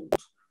hold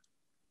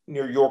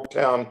near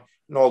Yorktown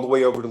and all the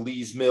way over to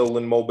Lee's Mill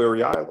in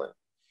Mulberry Island.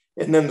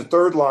 And then the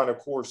third line, of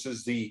course,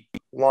 is the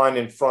line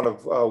in front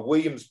of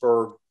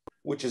Williamsburg,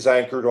 which is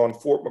anchored on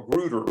Fort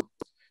Magruder.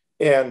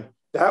 And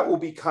that will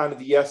be kind of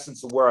the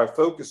essence of where I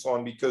focus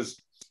on,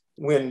 because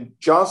when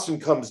Johnston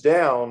comes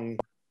down,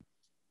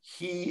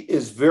 he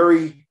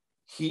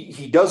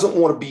doesn't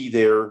want to be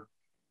there.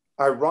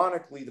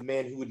 Ironically, the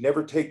man who would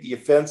never take the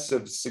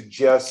offensive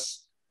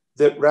suggests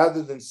that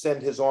rather than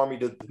send his army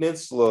to the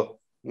Peninsula,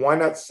 why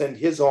not send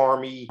his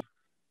army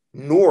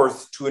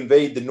north to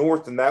invade the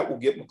North, and that will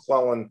get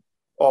McClellan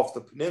off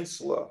the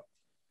Peninsula.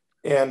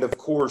 And of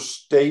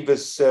course,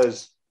 Davis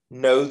says,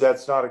 no,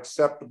 that's not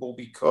acceptable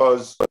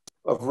because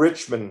of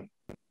Richmond.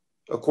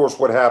 Of course,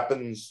 what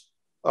happens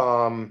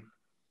on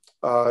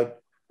the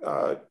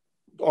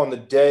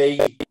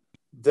day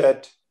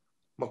that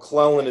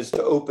McClellan is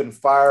to open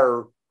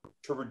fire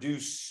to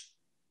reduce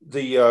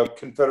the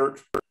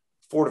Confederate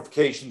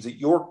fortifications at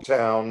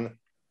Yorktown,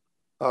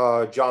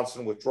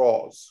 Johnston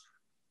withdraws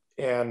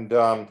and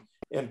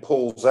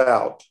pulls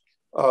out,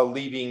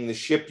 leaving the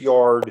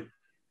shipyard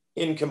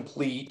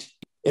incomplete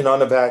and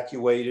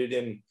unevacuated,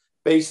 and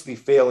basically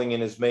failing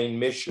in his main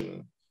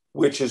mission,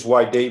 which is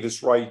why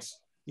Davis writes,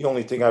 the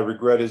only thing I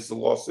regret is the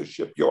loss of the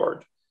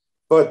shipyard.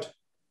 But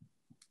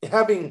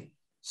having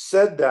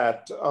said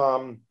that,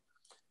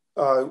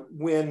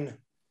 when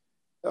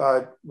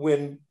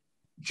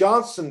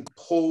Johnston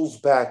pulls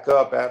back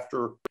up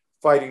after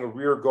fighting a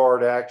rear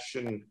guard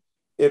action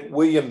at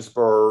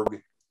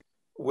Williamsburg,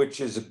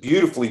 which is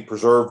beautifully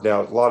preserved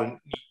now, a lot of neat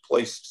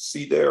places to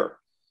see there,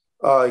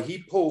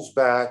 he pulls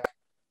back,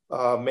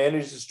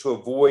 manages to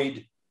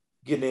avoid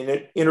getting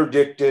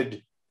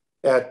interdicted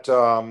at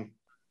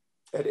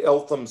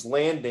Eltham's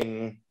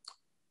Landing,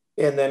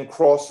 and then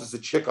crosses the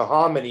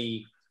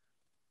Chickahominy.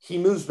 He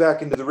moves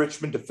back into the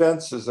Richmond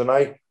defenses, and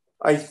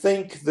I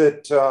think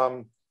that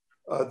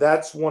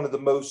that's one of the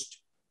most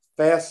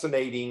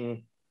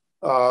fascinating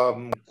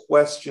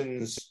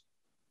questions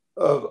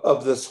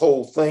of this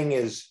whole thing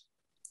is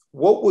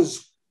what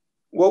was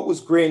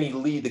Granny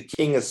Lee, the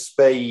King of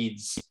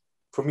Spades,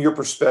 from your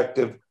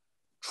perspective,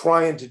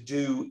 trying to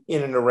do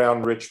in and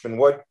around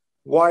Richmond?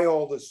 Why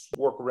all this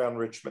work around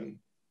Richmond?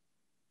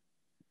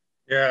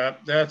 Yeah,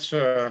 that's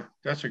a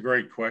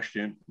great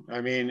question. I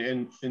mean,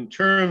 in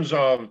terms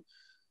of,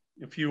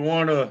 if you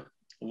want to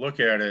look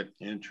at it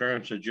in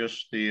terms of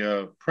just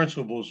the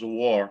principles of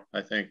war,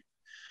 I think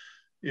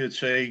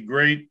it's a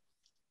great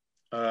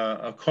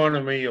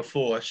economy of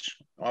force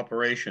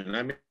operation.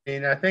 I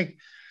mean, I think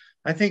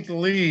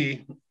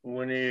Lee,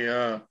 when he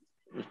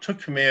took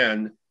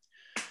command,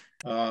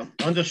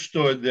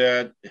 understood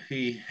that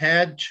he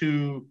had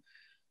to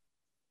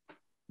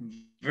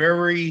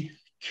very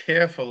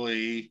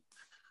carefully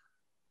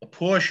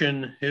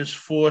apportion his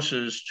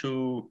forces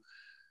to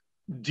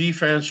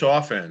defense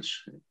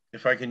offense,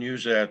 if I can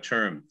use that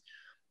term.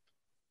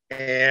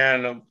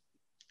 And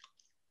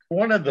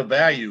one of the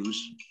values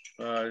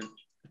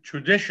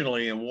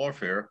traditionally in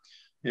warfare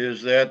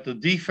is that the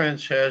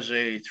defense has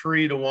a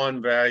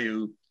 3-to-1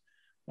 value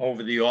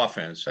over the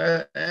offense.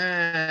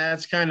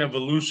 That's kind of a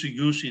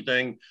loosey-goosey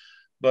thing,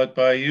 but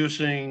by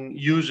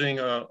using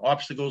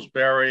obstacles,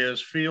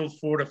 barriers, field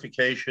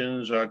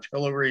fortifications,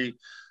 artillery,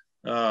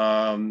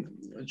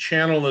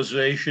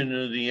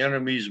 channelization of the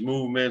enemy's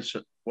movements,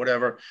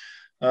 whatever,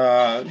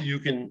 you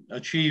can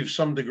achieve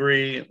some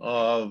degree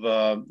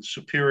of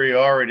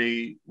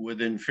superiority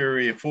with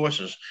inferior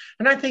forces.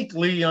 And I think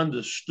Lee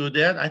understood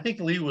that. I think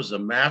Lee was a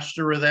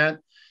master of that.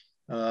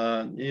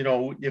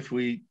 If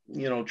we,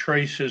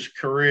 trace his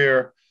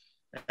career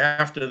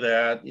after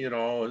that,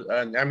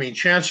 I mean,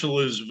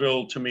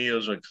 Chancellorsville to me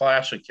is a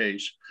classic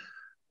case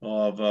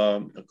of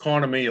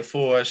economy of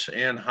force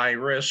and high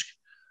risk.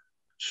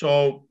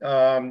 So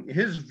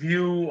his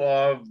view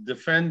of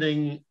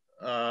defending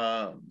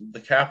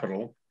the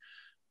capital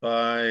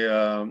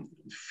by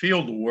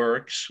field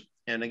works,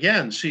 and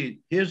again,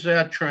 see, here's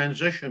that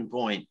transition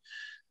point.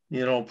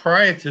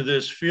 Prior to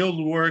this,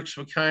 field works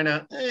were kind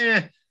of,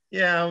 a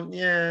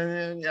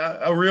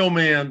real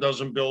man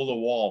doesn't build a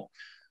wall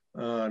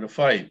to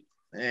fight.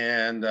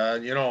 And, by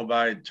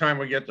the time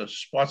we get to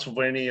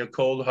Spotsylvania,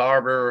 Cold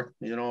Harbor,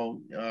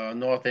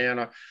 North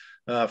Anna,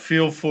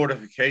 field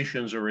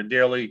fortifications are a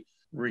daily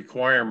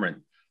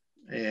requirement.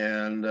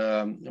 And,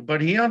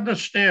 but he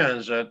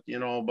understands that,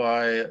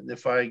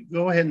 if I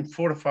go ahead and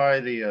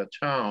fortify the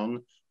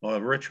town or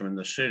Richmond,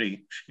 the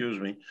city,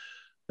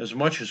 as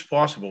much as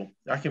possible,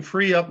 I can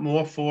free up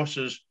more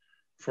forces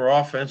for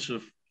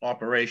offensive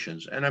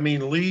operations. And I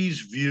mean,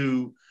 Lee's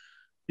view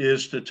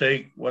is to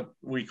take what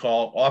we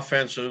call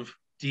offensive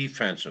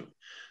defensive.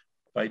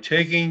 By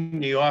taking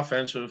the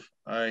offensive,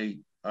 I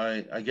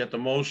get the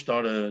most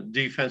out of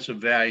defensive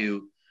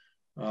value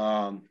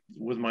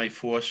with my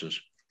forces.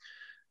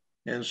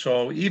 And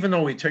so even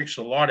though he takes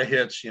a lot of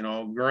hits,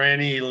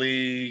 Granny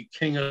Lee,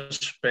 King of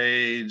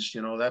Spades,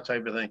 that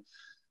type of thing,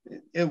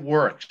 it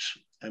works.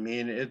 I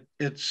mean,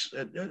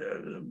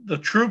 the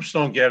troops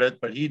don't get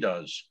it, but he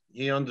does.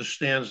 He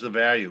understands the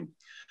value.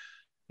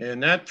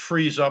 And that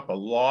frees up a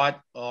lot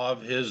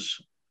of his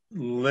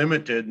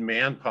limited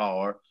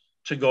manpower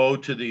to go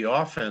to the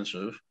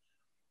offensive,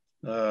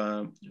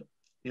 to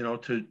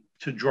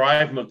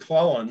drive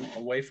McClellan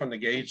away from the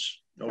gates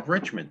of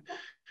Richmond.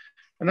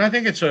 And I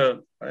think it's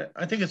a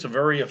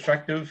very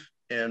effective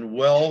and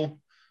well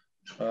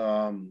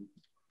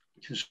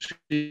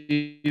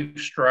conceived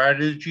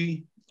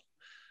strategy,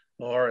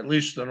 or at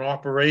least an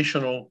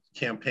operational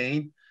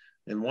campaign,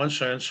 in one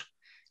sense,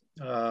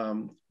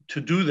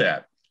 to do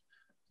that.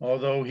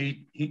 Although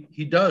he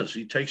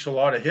takes a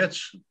lot of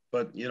hits,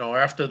 but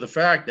after the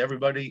fact,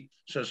 everybody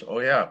says, "Oh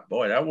yeah,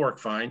 boy, that worked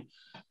fine.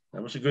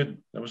 That was a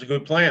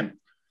good plan."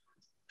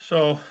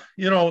 So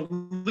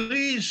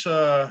Lee's.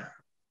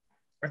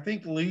 I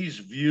think Lee's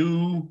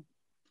view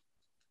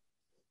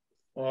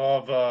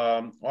of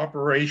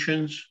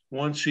operations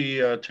once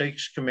he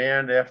takes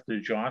command after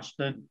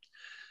Johnston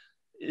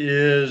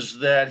is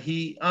that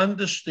he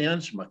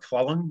understands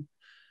McClellan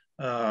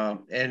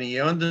and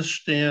he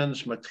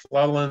understands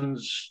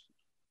McClellan's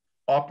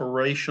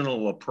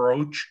operational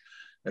approach,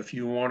 if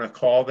you want to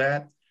call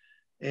that.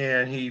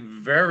 And he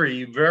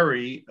very,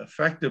 very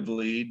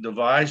effectively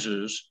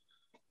devises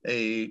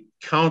a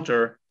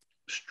counter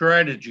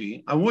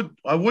strategy. I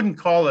wouldn't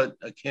call it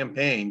a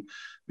campaign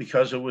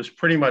because it was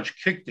pretty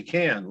much kick the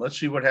can. Let's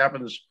see what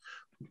happens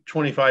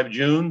 25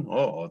 June.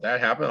 Oh, that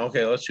happened.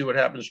 Okay, let's see what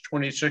happens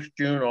 26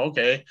 June.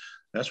 Okay,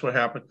 that's what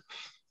happened.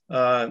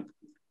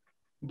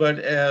 But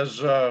as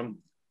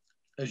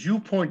you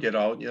pointed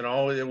out,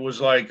 it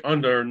was like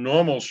under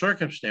normal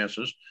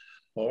circumstances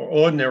or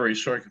ordinary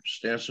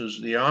circumstances,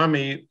 the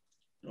Army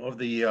of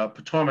the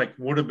Potomac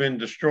would have been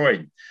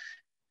destroyed.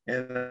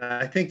 And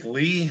I think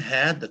Lee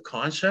had the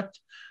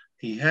concept,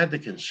 he had the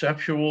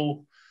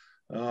conceptual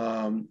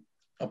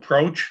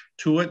approach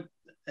to it.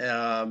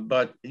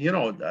 But,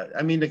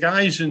 I mean, the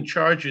guy's in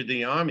charge of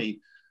the Army,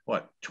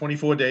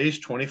 24 days,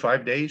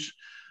 25 days,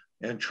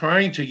 and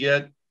trying to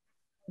get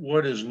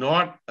what is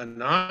not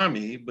an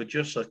army, but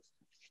just a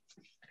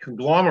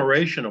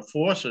conglomeration of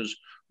forces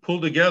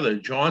pulled together.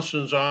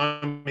 Johnston's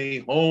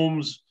army,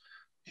 Holmes,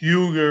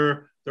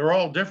 Huger, they're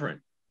all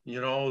different.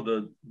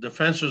 The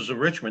defenses of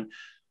Richmond.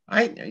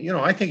 I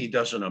think he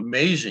does an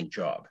amazing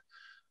job,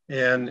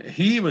 and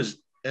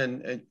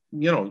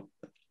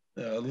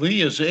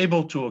Lee is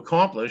able to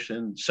accomplish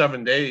in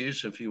 7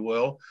 days, if you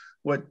will,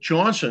 what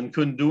Johnson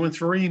couldn't do in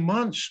 3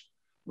 months,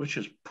 which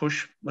is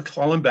push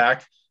McClellan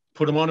back,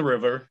 put him on the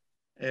river,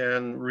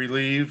 and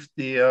relieve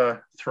the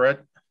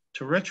threat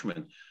to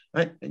Richmond.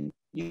 That's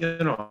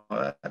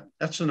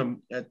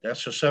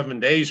a 7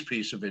 days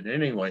piece of it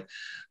anyway.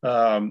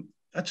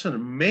 That's an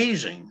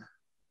amazing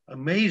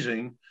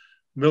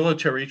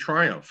military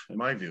triumph, in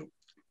my view.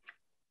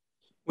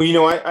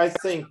 Well, I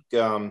think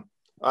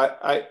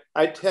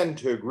I tend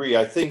to agree.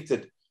 I think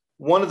that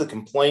one of the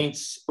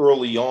complaints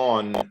early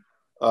on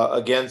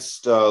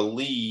against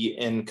Lee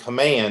in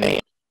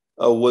command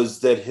was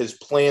that his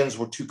plans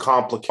were too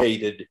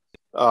complicated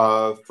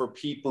for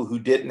people who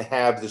didn't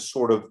have the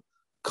sort of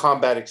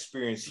combat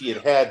experience he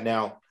had had.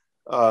 Now,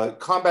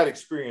 combat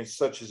experience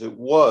such as it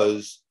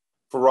was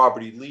for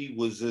Robert E. Lee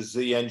was as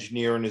the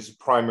engineer and as a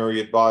primary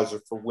advisor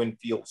for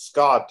Winfield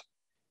Scott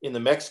in the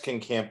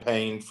Mexican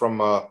campaign from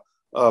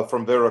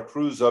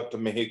Veracruz up to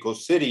Mexico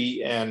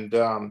City. And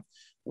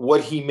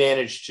what he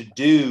managed to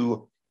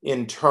do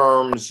in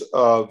terms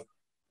of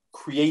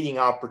creating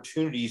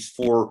opportunities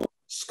for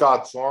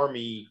Scott's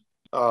army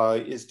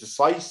is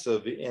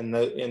decisive in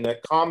the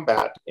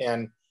combat,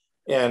 and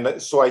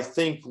so I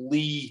think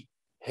Lee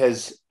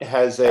has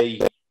a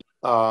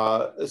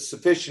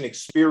sufficient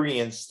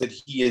experience that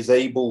he is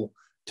able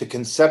to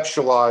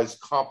conceptualize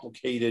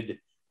complicated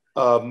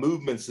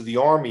movements of the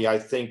army. I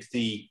think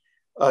the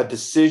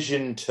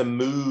decision to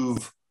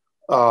move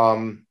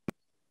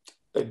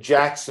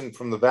Jackson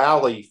from the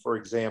Valley, for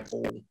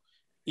example,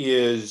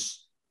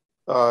 is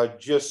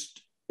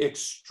just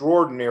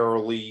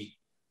extraordinarily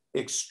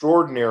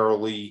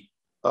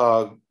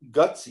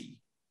gutsy,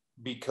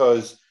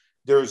 because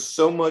there's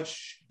so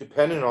much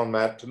dependent on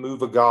that to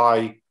move a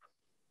guy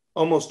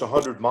almost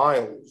 100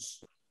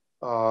 miles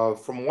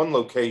from one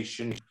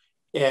location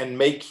and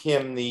make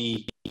him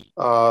the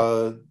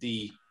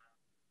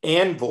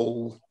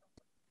anvil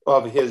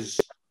of his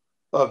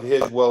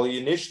well, he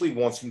initially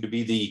wants him to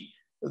be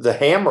the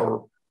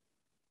hammer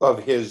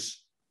of his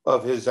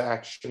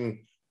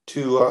action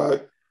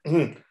to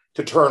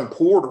turn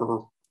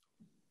Porter,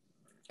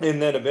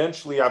 and then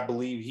eventually I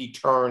believe he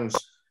turns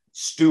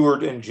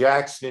Stewart and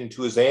Jackson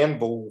into his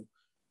anvil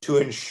to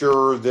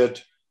ensure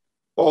that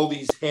all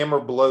these hammer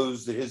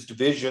blows that his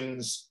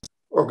divisions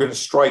are going to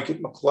strike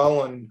at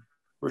McClellan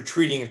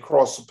retreating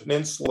across the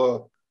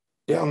peninsula,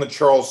 down the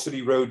Charles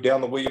City Road,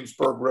 down the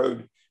Williamsburg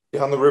Road,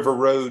 down the River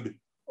Road,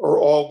 are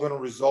all going to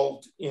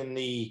result in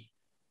the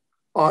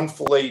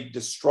enfilade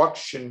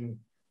destruction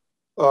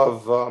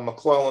of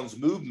McClellan's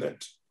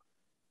movement,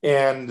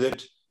 and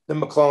that then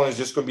McClellan is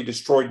just going to be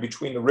destroyed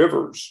between the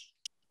rivers.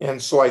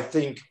 And so I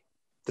think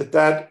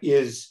that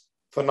is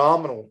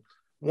phenomenal.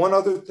 One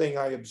other thing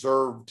I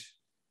observed,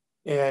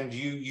 and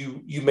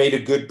you made a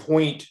good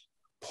point,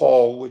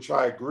 Paul, which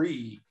I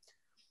agree.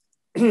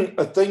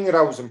 A thing that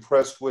I was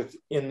impressed with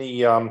in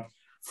the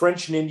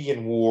French and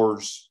Indian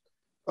Wars,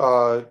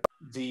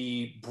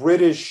 the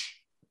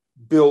British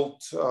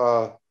built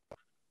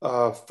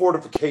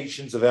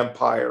fortifications of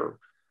empire,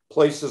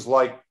 places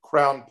like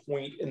Crown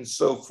Point and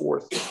so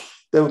forth.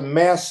 They were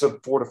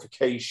massive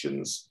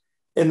fortifications,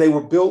 and they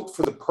were built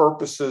for the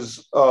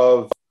purposes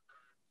of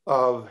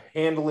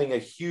handling a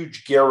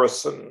huge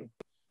garrison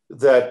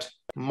that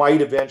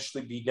might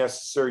eventually be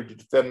necessary to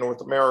defend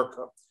North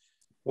America.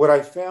 What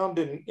I found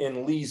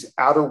in Lee's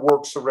outer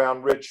works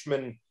around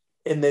Richmond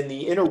and then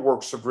the inner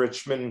works of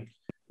Richmond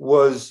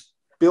was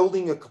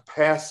building a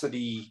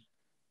capacity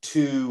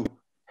to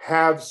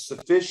have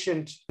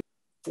sufficient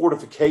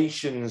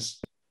fortifications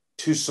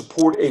to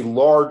support a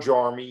large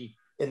army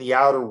in the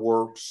outer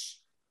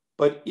works,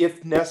 but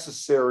if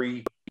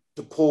necessary,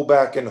 to pull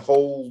back and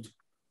hold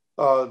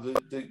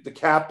the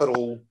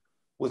capital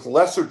with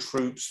lesser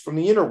troops from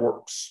the inner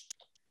works.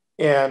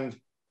 And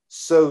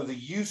so the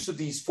use of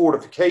these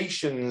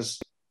fortifications,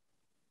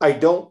 I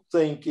don't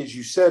think, as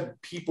you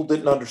said, people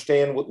didn't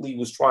understand what Lee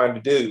was trying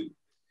to do.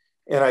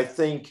 And I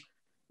think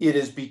it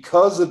is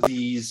because of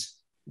these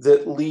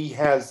that Lee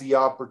has the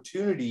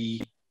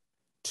opportunity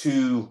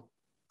to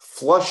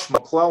flush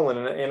McClellan.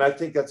 And I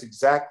think that's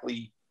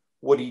exactly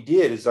what he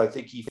did, is I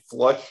think he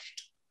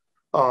flushed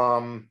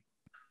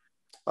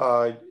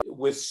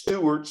with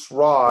Stewart's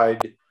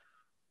ride.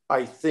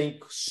 I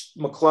think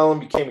McClellan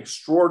became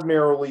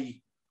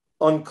extraordinarily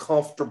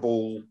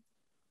uncomfortable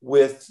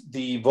with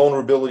the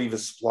vulnerability of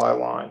his supply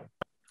line.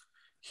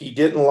 He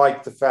didn't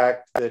like the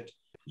fact that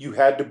you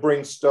had to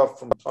bring stuff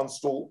from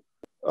Tunstall,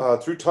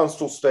 through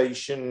Tunstall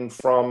Station,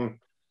 from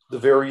the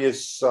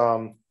various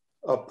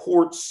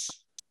ports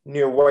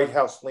near White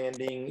House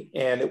Landing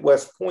and at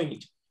West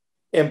Point,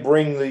 and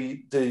bring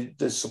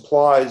the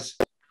supplies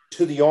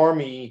to the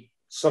Army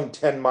some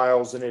 10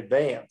 miles in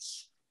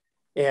advance.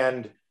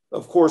 And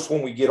of course,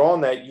 when we get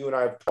on that, you and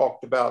I have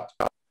talked about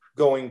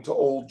going to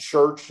Old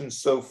Church and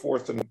so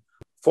forth, and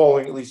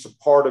following at least a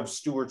part of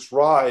Stewart's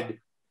ride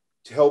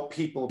to help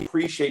people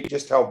appreciate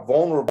just how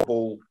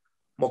vulnerable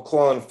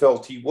McClellan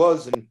felt he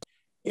was. And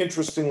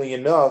interestingly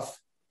enough,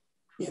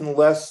 in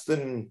less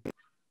than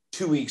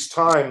 2 weeks'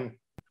 time,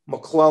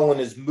 McClellan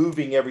is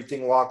moving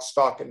everything lock,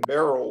 stock, and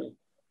barrel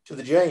to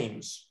the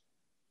James,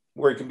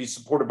 where he can be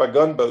supported by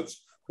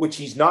gunboats, which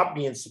he's not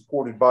being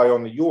supported by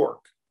on the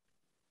York,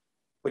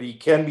 but he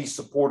can be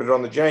supported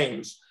on the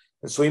James.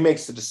 And so he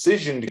makes the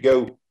decision to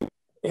go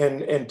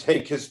and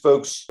take his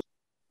folks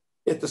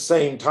at the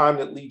same time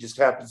that Lee just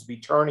happens to be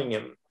turning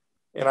him.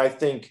 And I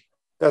think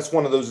that's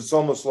one of those, it's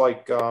almost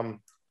like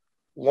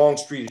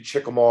Longstreet at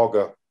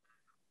Chickamauga.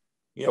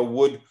 You know,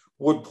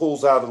 Wood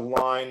pulls out of the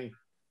line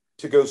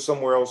to go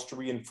somewhere else to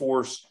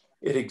reinforce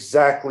at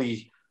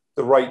exactly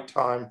the right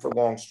time for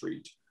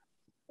Longstreet.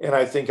 And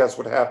I think that's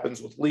what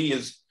happens with Lee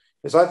is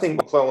I think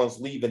McClellan's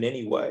leaving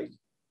anyway.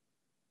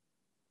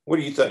 What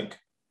do you think?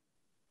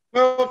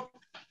 Well,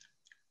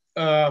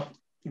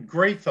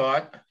 great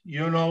thought.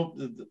 You know,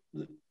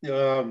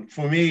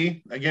 for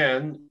me,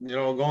 again, you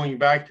know, going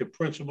back to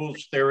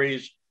principles,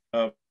 theories,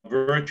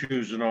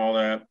 virtues, and all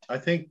that, I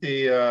think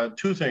the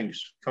two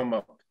things come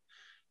up.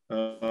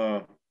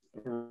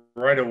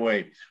 right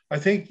away. I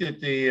think that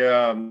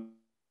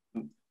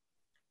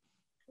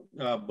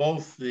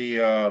both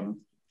the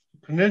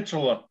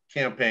Peninsula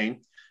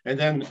campaign and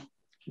then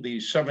the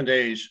 7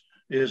 days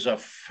is a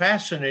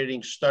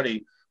fascinating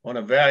study on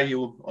a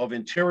value of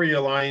interior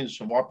lines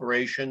of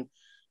operation,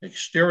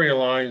 exterior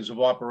lines of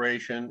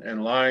operation,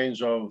 and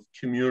lines of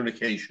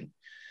communication.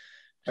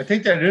 I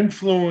think that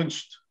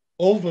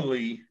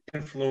overly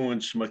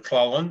influenced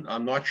McClellan.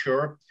 I'm not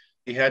sure.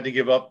 He had to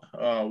give up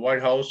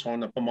White House on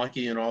the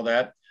Pamunkey and all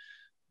that.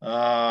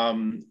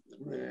 The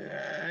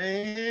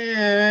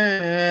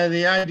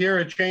idea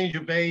of change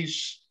of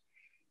base,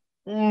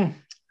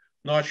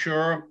 not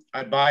sure.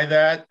 I buy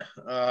that.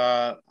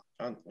 I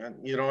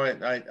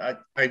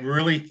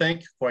really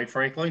think, quite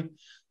frankly,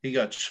 he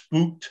got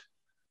spooked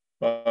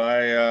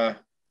by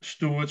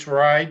Stewart's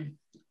ride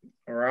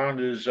around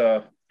his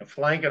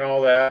flank and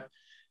all that.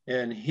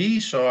 And he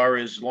saw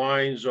his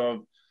lines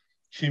of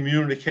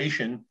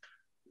communication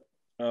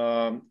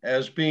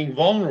as being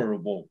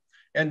vulnerable.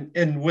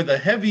 And with a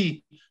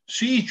heavy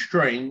siege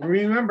train,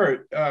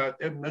 remember,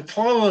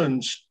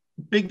 McClellan's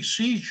big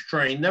siege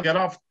train never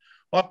got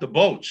off the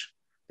boats.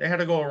 They had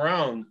to go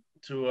around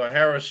to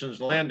Harrison's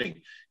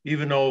Landing,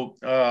 even though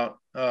the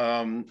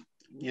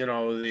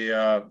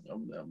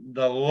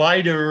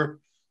lighter,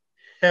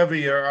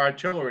 heavier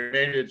artillery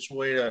made its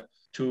way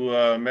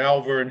to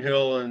Malvern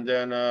Hill, and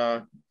then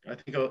I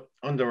think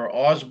under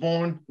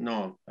Osborne.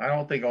 No, I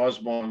don't think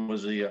Osborne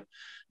was the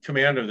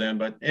commander then,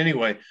 but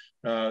anyway,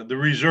 the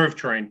reserve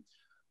train.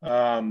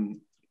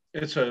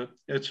 It's a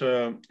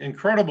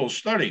incredible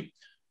study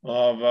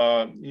of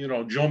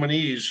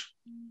Jomini's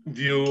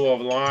view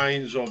of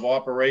lines of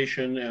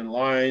operation and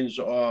lines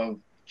of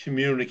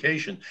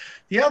communication.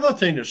 The other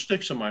thing that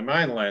sticks in my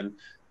mind, Len,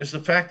 is the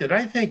fact that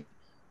I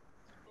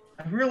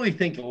really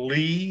think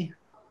Lee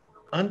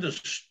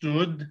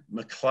understood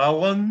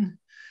McClellan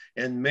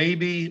and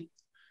maybe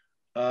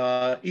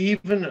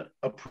even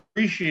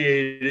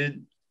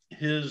appreciated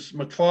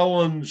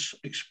McClellan's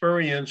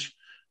experience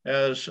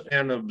as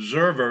an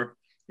observer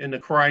in the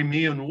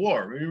Crimean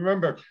War.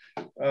 Remember,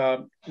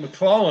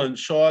 McClellan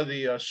saw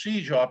the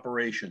siege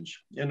operations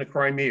in the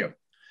Crimea.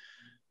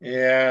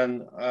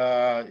 And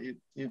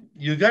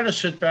you got to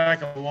sit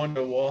back and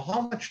wonder, well,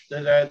 how much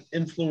did that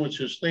influence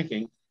his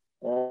thinking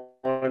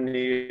on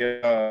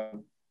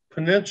the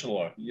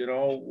Peninsula,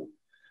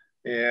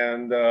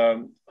 and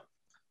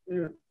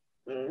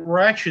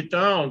ratchet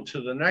down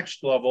to the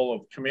next level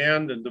of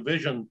command and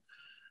division.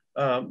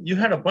 You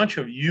had a bunch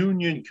of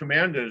Union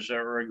commanders that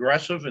were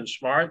aggressive and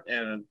smart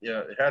and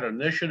had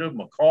initiative.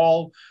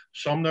 McCall,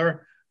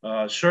 Sumner,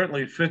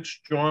 certainly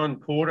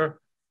Fitzjohn Porter,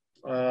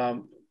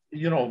 who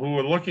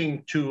were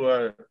looking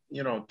to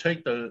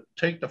take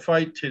the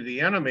fight to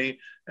the enemy.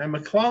 And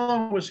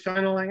McClellan was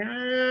kind of like,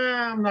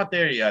 I'm not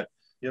there yet.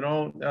 We're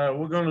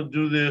going to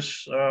do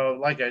this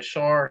like I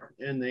saw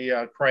in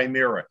the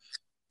Crimea,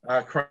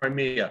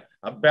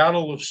 a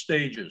battle of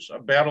stages, a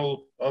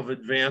battle of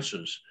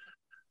advances.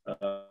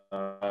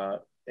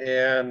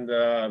 And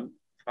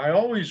I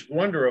always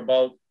wonder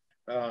about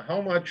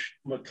how much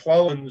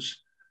McClellan's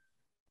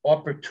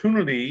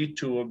opportunity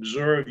to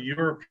observe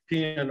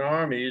European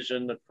armies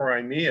in the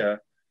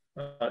Crimea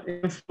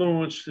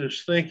influenced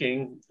his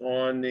thinking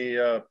on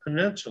the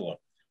Peninsula.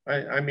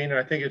 I mean,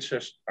 I think it's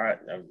just,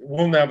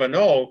 we'll never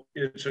know.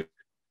 It's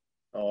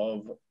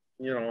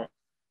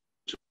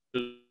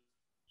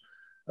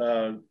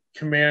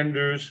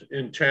commander's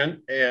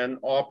intent and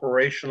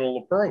operational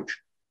approach.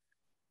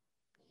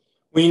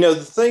 Well,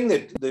 the thing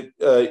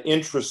that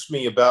interests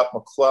me about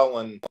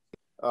McClellan,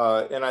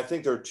 and I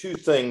think there are two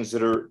things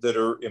that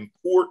are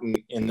important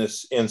in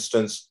this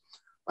instance.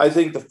 I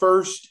think the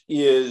first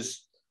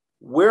is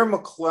where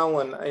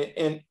McClellan,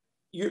 and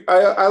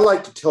I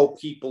like to tell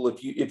people,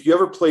 if you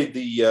ever played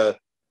the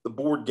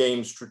board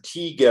game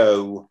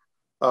Stratego,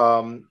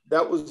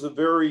 that was a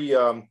very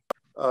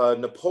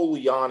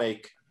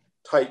Napoleonic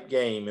type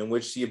game in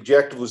which the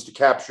objective was to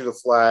capture the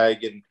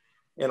flag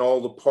and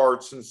all the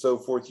parts and so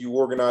forth. You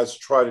organize to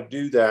try to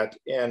do that.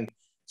 And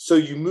so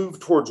you move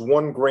towards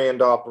one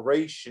grand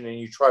operation and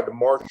you try to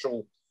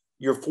marshal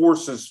your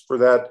forces for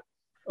that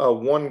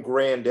one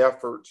grand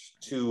effort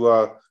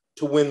to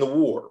win the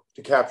war,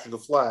 to capture the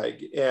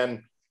flag.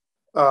 And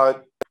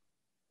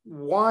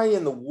why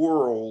in the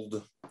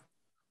world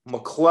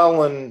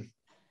McClellan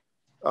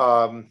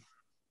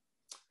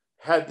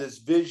had this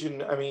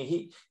vision? I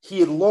mean, he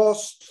had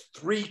lost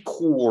 3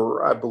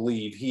 corps, I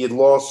believe. He had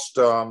lost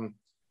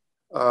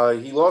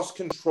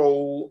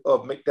control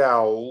of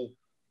McDowell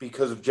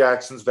because of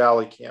Jackson's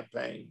Valley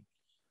campaign.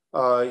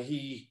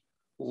 He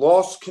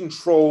lost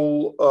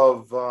control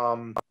of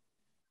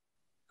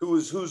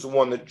who's the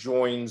one that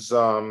joins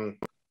at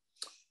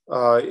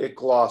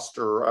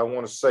Gloucester. I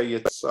want to say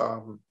it's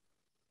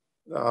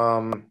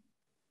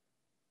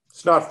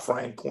not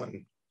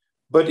Franklin,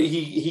 but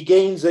he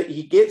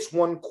gets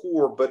 1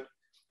 corps, but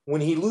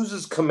when he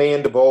loses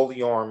command of all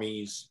the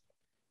armies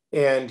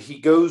and he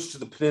goes to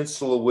the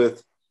Peninsula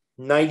with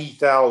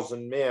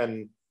 90,000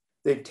 men,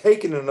 they've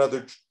taken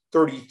another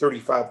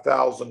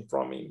 35,000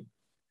 from him.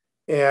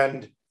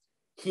 And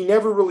he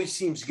never really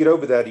seems to get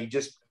over that.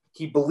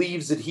 He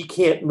believes that he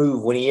can't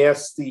move. When he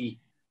asks the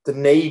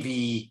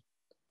Navy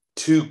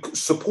to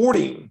support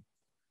him,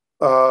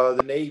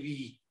 the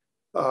Navy,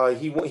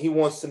 he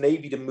wants the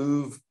Navy to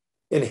move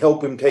and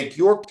help him take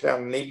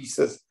Yorktown. The Navy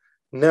says,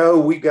 no,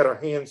 we've got our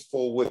hands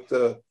full with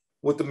the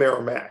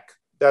Merrimack.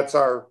 That's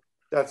our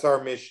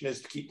mission,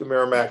 is to keep the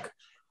Merrimack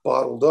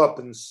bottled up.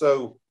 And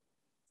so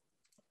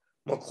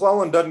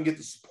McClellan doesn't get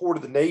the support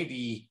of the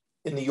Navy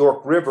in the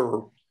York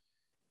River.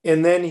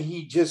 And then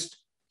he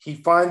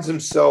finds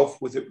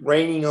himself with it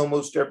raining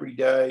almost every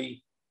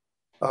day.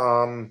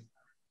 And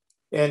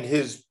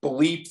his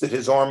belief that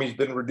his army's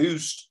been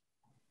reduced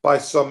by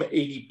some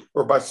 80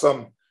 or by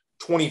some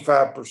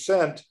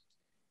 25%,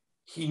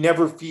 he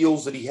never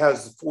feels that he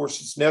has the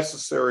forces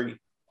necessary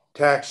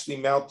to actually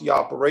mount the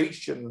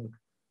operation,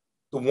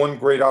 the one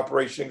great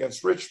operation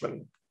against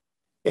Richmond.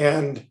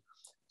 And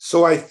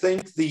so I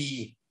think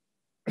the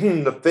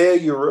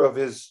failure of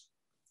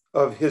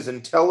his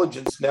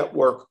intelligence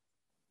network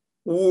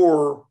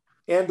or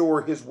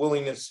his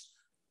willingness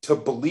to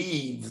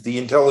believe the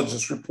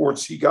intelligence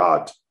reports he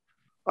got,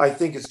 I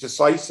think is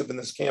decisive in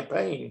this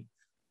campaign,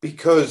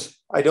 because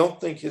I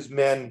don't think his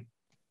men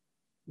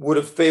would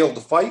have failed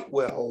to fight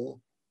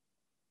well.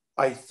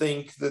 I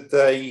think that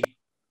they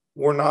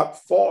were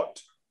not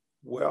fought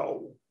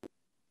well,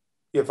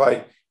 if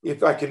I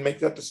can make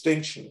that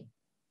distinction.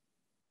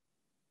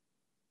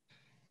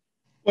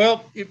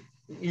 Well,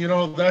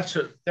 that's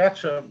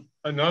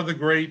another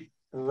great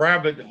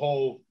rabbit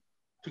hole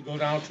to go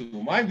down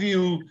to. My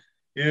view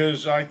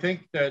is, I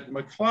think that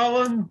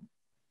McClellan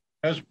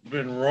has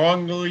been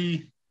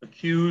wrongly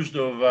accused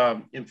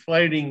of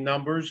inflating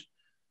numbers.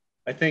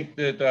 I think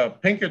that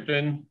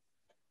Pinkerton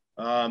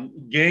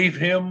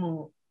gave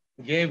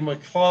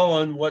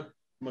McClellan what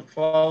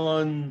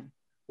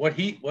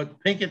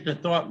Pinkerton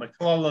thought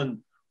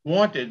McClellan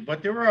wanted,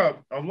 but there were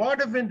a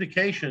lot of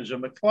indications that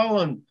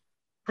McClellan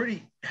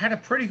had a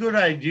pretty good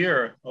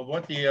idea of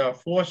what the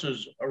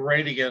forces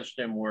arrayed against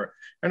him were.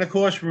 And of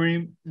course,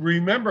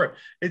 remember,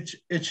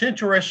 it's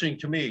interesting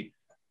to me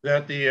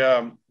that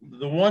the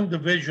one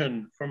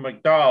division from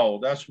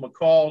McDowell, that's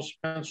McCall's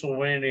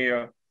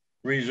Pennsylvania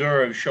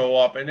Reserve, show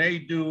up, and they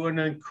do an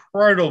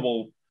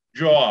incredible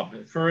job.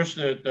 First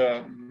at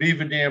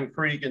Beaver Dam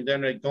Creek, and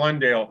then at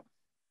Glendale.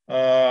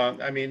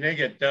 They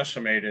get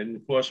decimated, and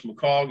of course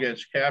McCall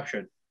gets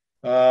captured.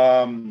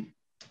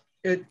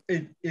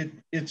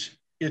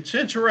 It's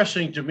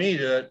interesting to me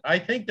that I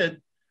think that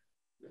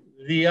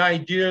the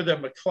idea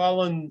that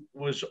McClellan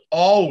was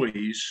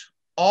always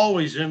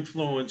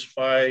influenced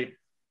by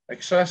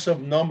excessive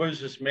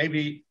numbers is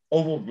maybe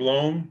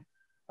overblown.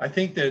 I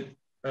think that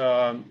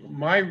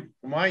my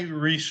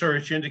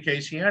research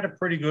indicates he had a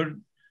pretty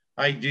good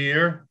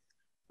idea,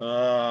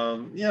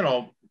 plus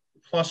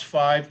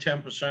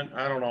 5-10%,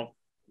 I don't know,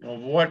 of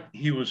what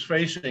he was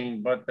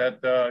facing, but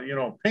that,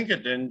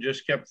 Pinkerton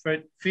just kept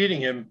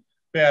feeding him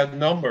bad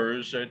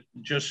numbers that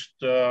just,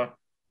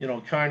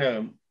 kind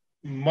of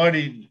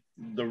muddied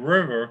the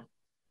river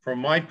from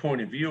my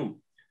point of view.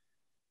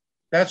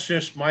 That's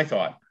just my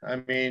thought. I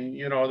mean,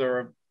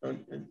 there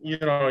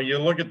are, you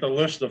look at the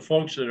list of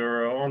folks that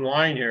are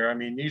online here. I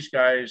mean, these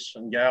guys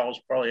and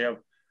gals probably have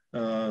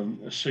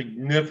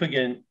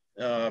significant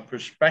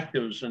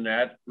perspectives in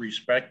that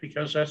respect,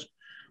 because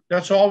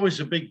that's always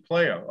a big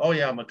player. Oh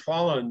yeah,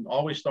 McClellan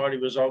always thought he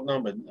was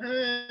outnumbered.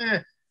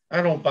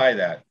 I don't buy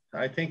that.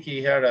 I think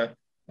he had a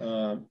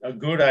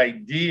good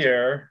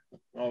idea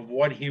of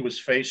what he was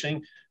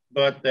facing,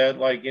 but that,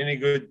 like any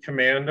good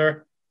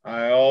commander,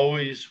 I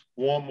always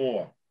want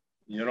more.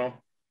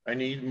 I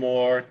need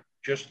more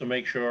just to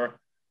make sure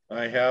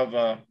I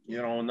have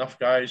enough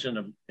guys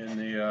in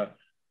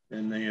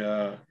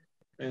the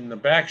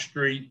back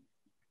street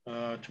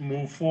to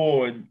move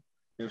forward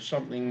if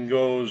something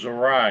goes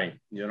awry.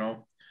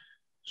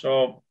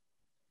 So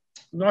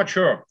not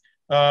sure.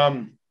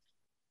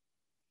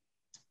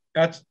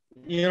 That's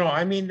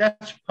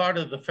that's part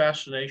of the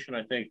fascination,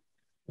 I think,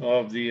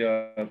 of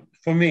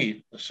for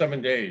me, the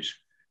 7 days.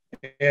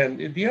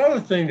 And the other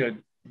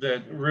thing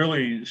that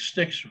really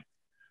sticks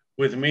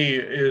with me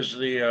is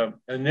the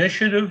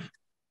initiative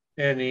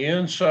and the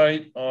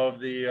insight of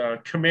the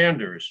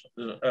commanders,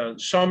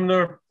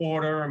 Sumner,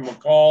 Porter,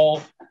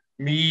 McCall,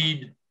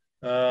 Meade,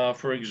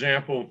 for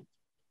example.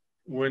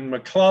 When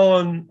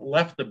McClellan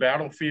left the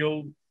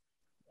battlefield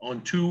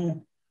on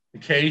 2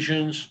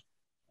 occasions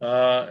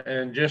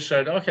and just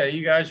said, okay,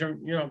 you guys are,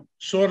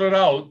 sort it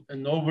out,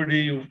 and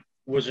nobody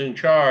was in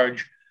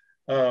charge,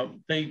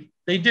 they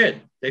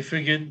did. They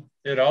figured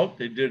it out.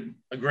 They did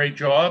a great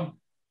job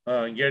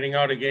getting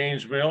out of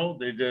Gaines Mill.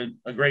 They did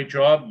a great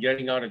job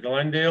getting out of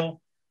Glendale.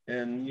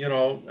 And,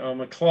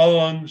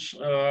 McClellan's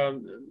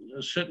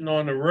sitting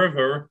on the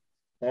river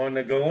on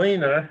the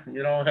Galena,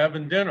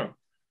 having dinner.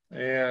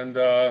 And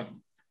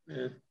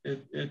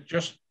it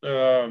just,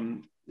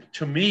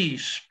 to me,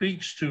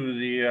 speaks to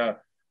the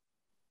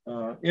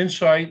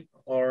insight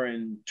or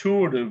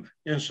intuitive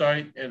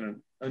insight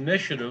and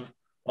initiative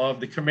of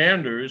the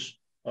commanders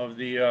of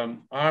the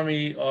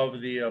Army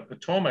of the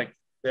Potomac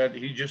that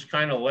he just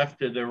kind of left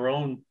to their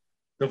own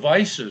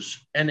devices,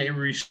 and they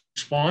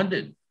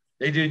responded.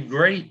 They did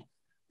great.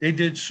 They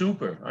did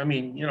super. I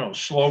mean,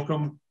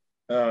 Slocum,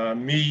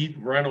 Meade,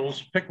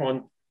 Reynolds, pick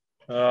one.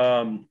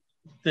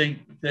 They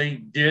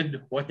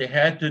did what they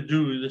had to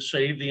do to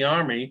save the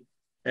Army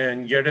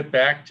and get it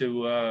back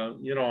to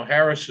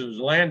Harrison's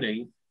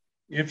Landing,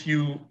 if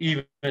you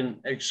even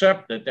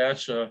accept that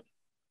that's a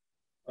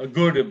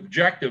good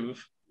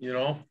objective,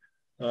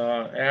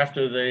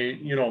 after they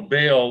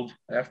bailed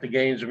after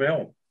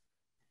Gainesville.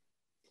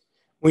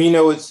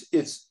 Well,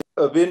 it's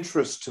of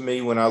interest to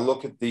me when I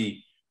look at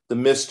the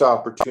missed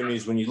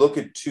opportunities. When you look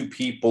at two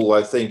people,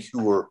 I think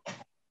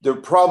there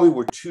probably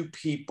were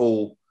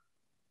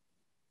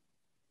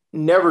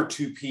never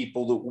two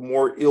people that were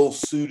more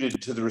ill-suited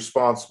to the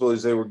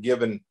responsibilities they were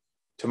given,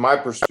 to my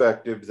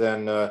perspective,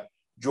 than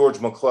George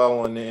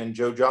McClellan and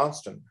Joe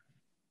Johnston.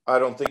 I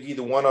don't think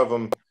either one of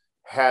them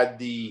had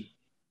the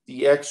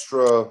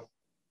extra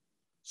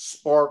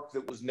spark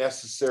that was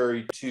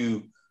necessary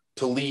to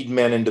lead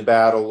men into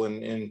battle.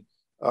 And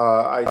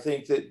I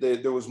think that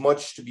there was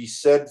much to be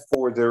said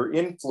for their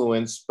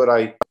influence, but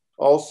I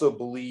also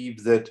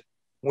believe that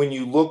when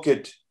you look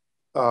at,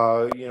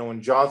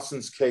 in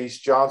Johnston's case,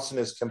 Johnston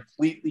is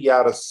completely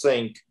out of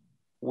sync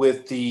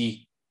with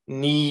the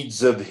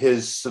needs of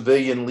his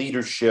civilian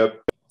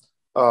leadership,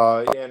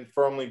 and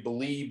firmly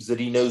believes that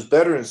he knows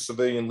better in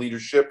civilian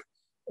leadership.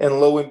 And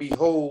lo and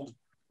behold,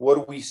 what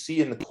do we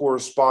see in the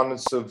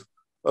correspondence of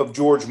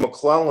George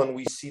McClellan?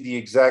 We see the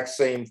exact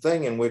same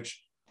thing, in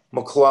which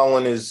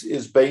McClellan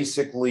is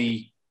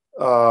basically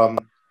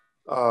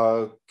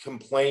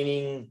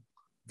complaining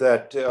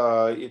that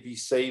if he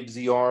saves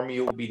the Army,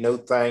 it will be no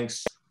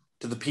thanks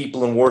to the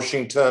people in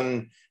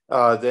Washington.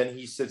 Then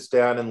he sits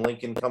down and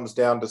Lincoln comes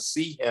down to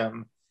see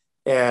him,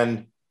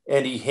 and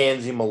he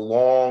hands him a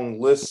long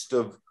list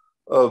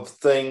of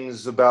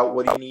things about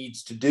what he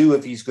needs to do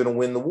if he's going to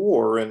win the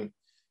war. And,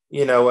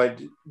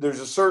 there's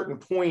a certain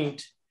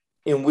point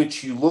in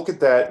which you look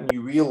at that and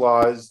you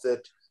realize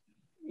that,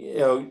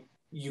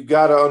 you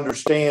got to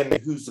understand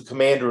who's the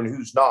commander and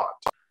who's not.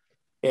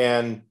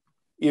 And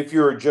if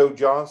you're a Joe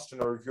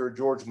Johnston or if you're a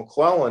George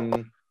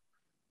McClellan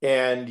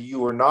and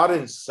you are not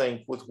in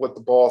sync with what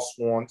the boss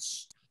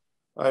wants,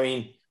 I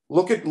mean,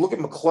 look at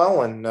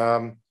McClellan.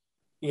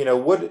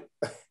 What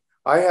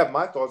I have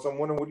my thoughts. I'm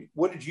wondering,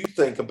 what did you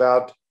think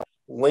about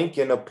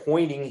Lincoln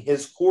appointing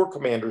his corps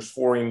commanders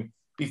for him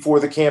before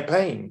the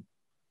campaign?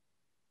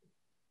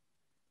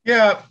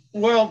 Yeah,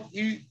 well,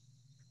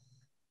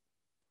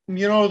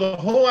 the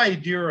whole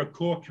idea of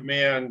Corps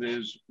Command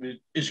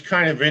is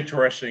kind of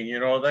interesting.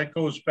 That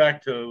goes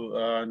back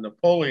to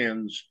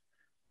Napoleon's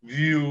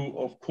view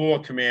of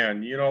Corps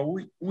Command.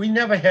 We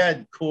never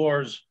had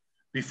corps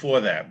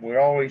before that. We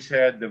always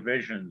had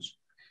divisions.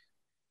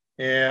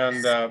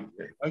 And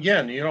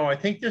again, I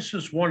think this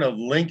is one of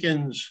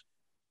Lincoln's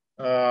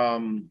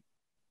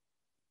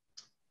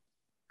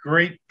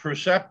great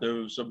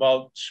perceptives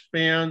about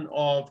span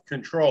of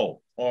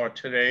control, or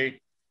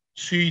today,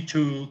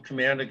 C2,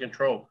 command and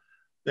control.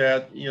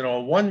 That,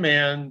 one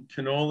man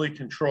can only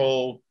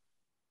control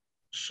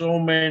so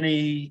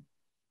many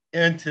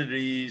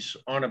entities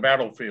on a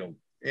battlefield.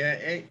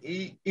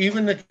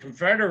 Even the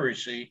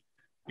Confederacy,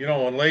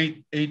 in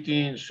late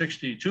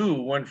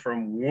 1862, went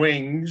from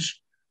wings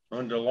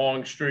under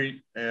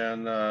Longstreet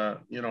and,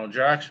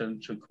 Jackson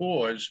to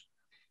corps.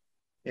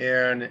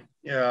 And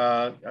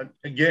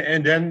again,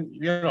 and then,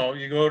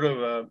 you go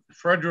to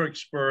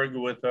Fredericksburg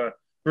with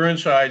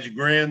Burnside's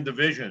grand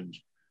divisions,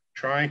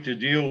 trying to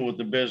deal with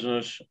the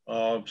business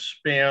of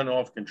span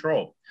of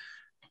control.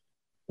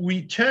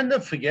 We tend to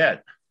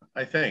forget,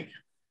 I think,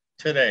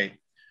 today,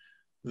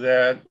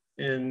 that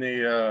in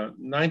the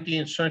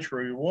 19th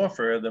century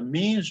warfare, the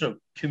means of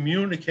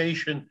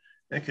communication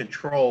and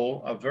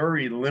control are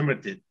very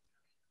limited.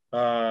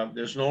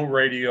 There's no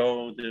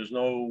radio, there's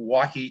no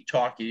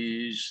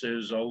walkie-talkies,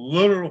 there's a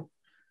little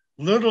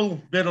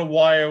bit of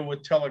wire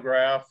with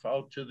telegraph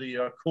out to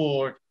the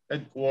corps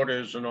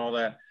headquarters and all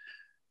that.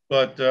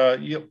 But,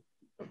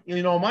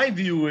 my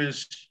view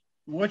is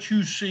what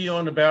you see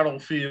on the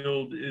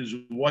battlefield is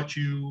what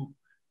you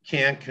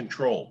can't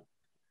control.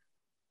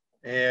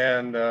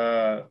 And,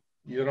 I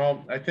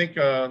think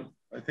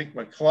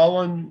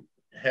McClellan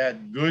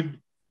had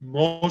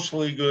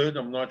mostly good,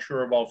 I'm not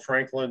sure about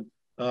Franklin,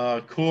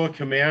 corps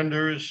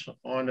commanders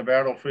on the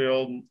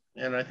battlefield.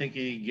 And I think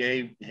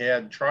he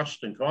had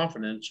trust and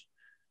confidence.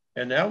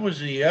 And that was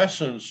the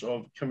essence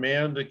of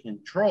command and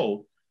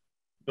control.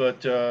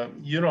 But,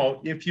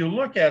 if you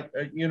look at,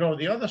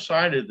 the other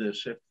side of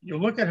this, if you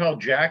look at how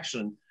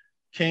Jackson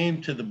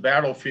came to the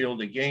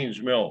battlefield at Gaines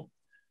Mill,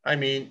 I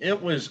mean,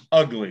 it was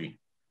ugly.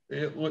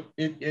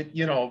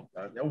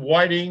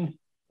 Whiting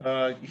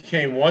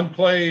came one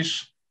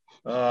place,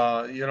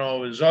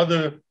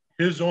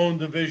 his own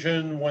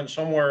division went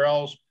somewhere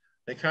else.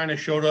 They kind of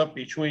showed up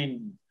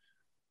between,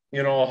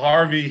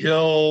 Harvey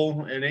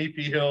Hill and AP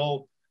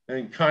Hill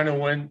and kind of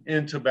went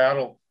into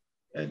battle.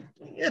 And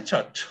it's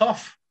a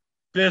tough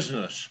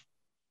business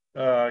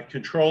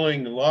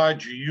controlling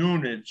large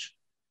units,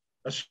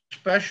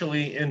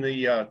 especially in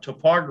the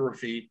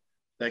topography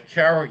that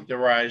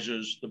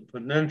characterizes the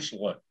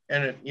peninsula.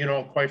 And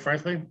quite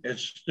frankly,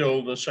 it's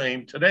still the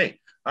same today.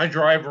 I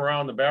drive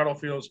around the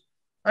battlefields,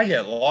 I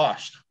get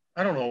lost.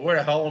 I don't know where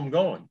the hell I'm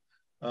going.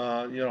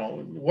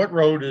 What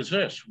road is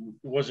this?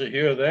 Was it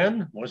here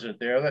then? Was it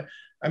there then?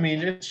 I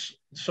mean, it's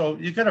so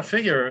you got to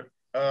figure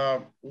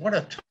what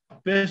a tough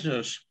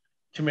business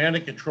command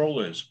and control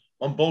is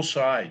on both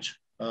sides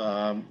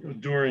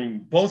during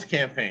both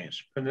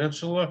campaigns,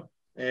 Peninsula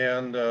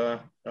and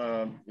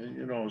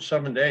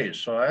 7 days.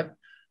 So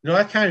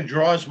that kind of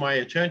draws my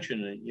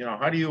attention.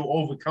 How do you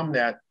overcome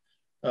that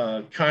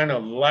kind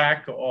of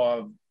lack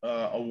of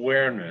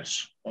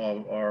awareness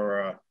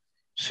or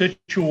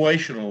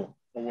situational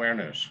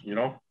awareness?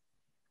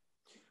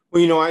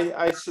 Well,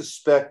 I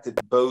suspect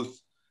that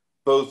both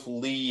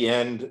Lee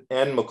and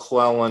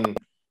McClellan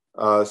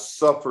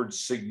suffered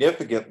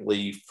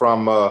significantly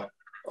from a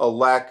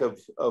lack of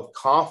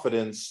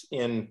confidence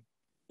in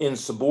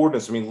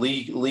subordinates. I mean,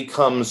 Lee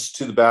comes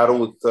to the battle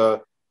with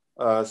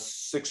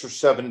 6 or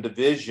 7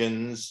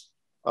 divisions.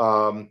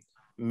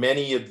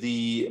 Many of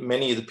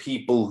the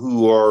people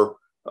who are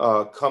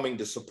coming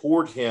to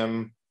support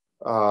him,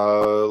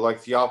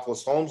 like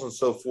Theophilus Holmes and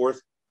so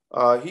forth,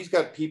 he's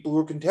got people who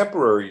are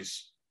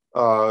contemporaries who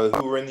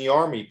are in the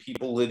Army,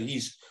 people that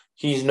he's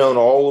known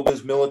all of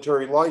his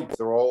military life.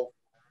 They're all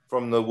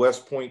from the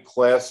West Point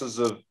classes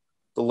of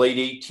the late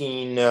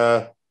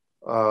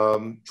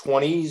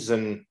 1820s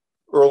and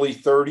early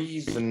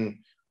 30s, and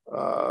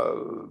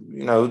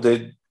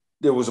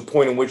there was a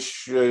point in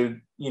which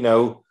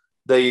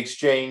they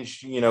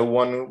exchanged.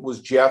 One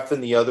was Jeff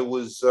and the other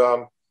was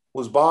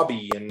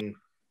Bobby, and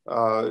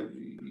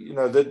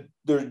that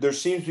there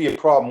seems to be a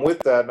problem with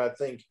that, and I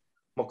think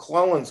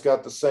McClellan's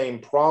got the same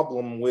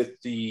problem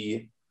with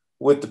the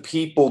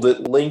people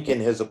that Lincoln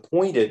has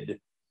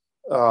appointed.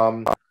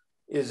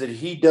 Is that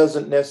he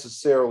doesn't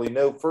necessarily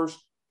know.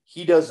 First,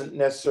 he doesn't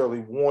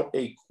necessarily want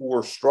a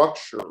core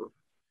structure.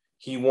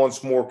 He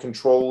wants more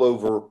control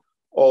over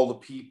all the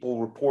people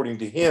reporting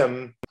to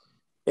him.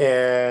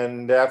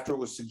 And after it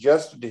was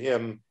suggested to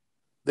him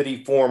that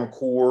he form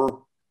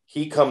corps,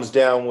 he comes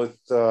down with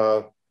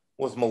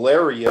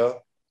malaria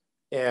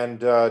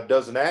and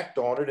doesn't act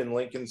on it. And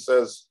Lincoln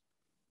says,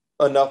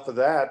 enough of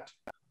that.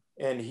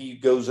 And he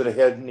goes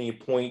ahead and he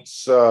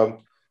appoints 3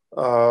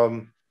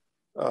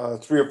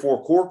 or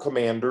 4 corps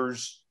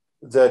commanders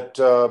that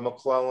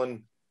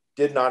McClellan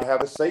did not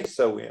have a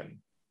say-so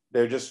in.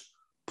 They're just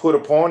put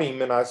upon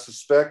him, and I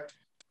suspect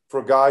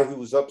for a guy who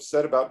was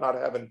upset about not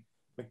having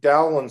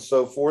McDowell and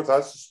so forth, I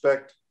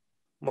suspect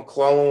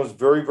McClellan was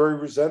very, very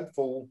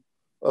resentful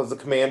of the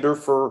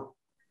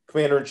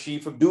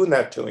commander-in-chief of doing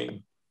that to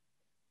him.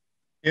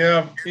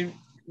 Yeah,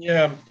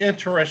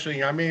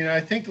 interesting. I mean,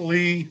 I think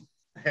Lee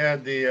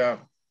had the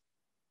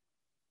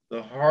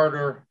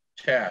harder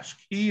task.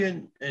 He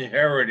didn't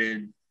inherit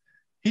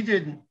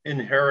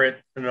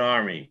an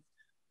army.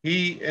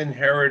 He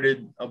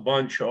inherited a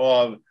bunch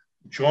of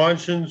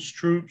Johnson's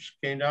troops,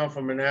 came down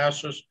from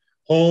Manassas,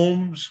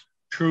 Holmes'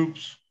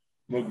 troops,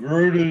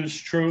 Magruder's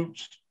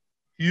troops,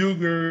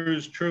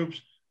 Huger's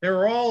troops. They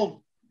were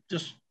all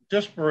just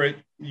disparate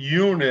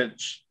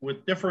units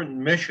with different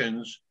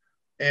missions.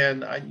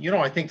 And,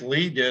 I think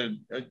Lee did,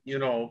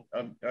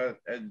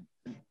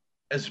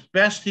 as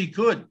best he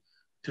could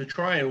to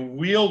try and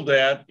wield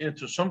that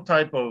into some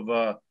type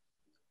of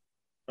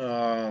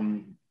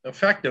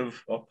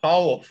effective or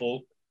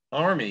powerful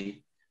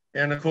army.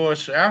 And of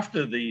course,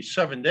 after the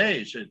 7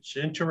 days, it's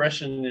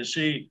interesting to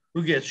see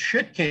who gets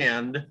shit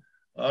canned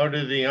out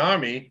of the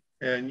army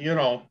and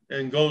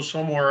goes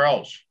somewhere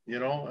else.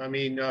 I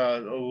mean,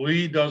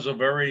 Lee does a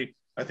very,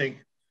 I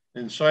think,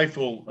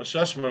 insightful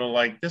assessment of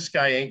like, this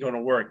guy ain't going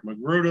to work.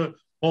 Magruder,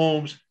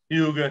 Holmes,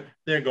 Huger,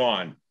 they're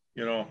gone.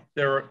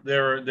 They're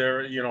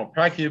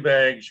pack your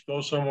bags,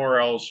 go somewhere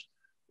else,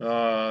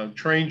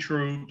 train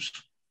troops,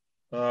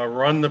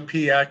 run the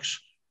PX,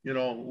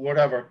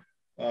 whatever.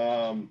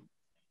 But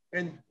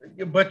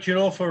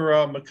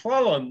for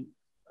McClellan,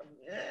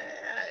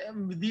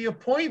 the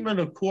appointment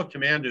of corps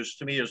commanders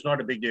to me is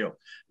not a big deal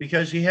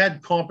because he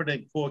had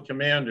competent corps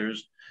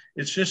commanders.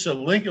 It's just that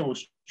Lincoln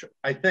was,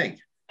 I think,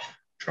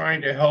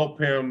 trying to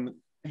help him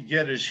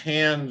get his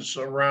hands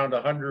around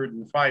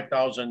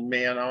 105,000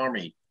 man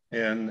army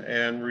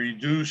and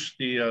reduce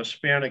the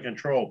span of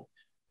control.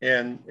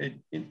 And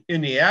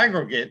in the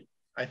aggregate,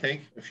 I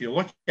think if you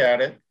look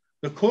at it,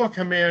 the corps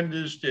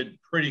commanders did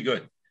pretty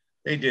good.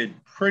 They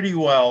did pretty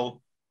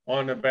well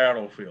on the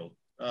battlefield,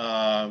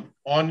 on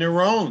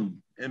their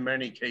own in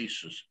many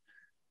cases.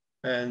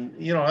 And,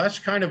 that's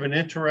kind of an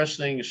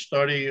interesting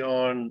study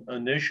on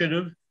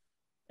initiative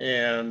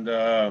and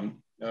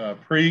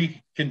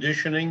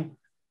preconditioning.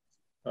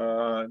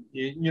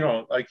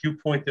 Like you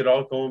pointed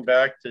out, going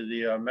back to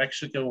the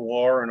Mexican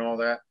War and all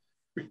that,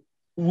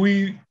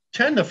 we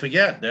tend to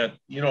forget that,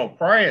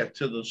 prior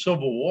to the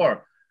Civil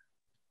War,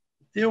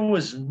 there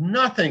was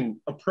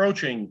nothing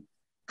approaching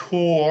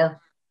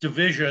corps,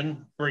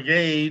 division,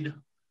 brigade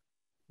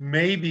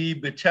maybe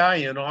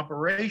battalion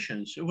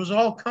operations. It was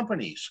all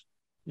companies,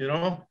 you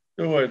know.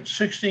 There were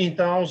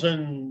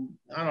 16,000,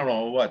 I don't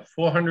know, what,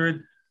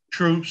 400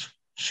 troops In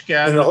the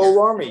scattered. whole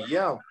army,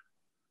 yeah.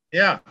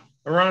 Yeah,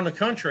 around the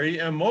country.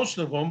 And most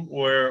of them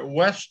were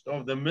west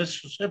of the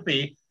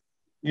Mississippi,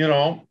 you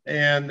know,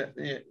 and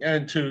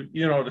to,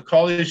 you know, to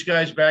call these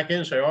guys back in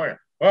and say, oh, yeah,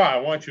 well, I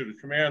want you to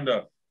command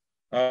a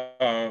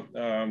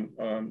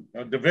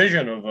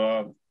division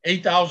of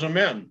 8,000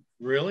 men.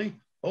 Really?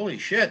 Holy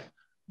shit.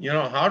 You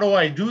know, how do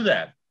I do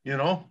that? You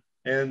know?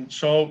 And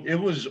so it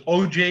was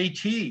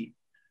OJT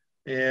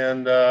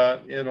and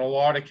in a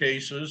lot of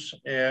cases.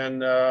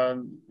 And,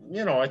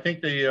 you know, I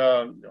think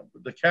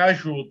the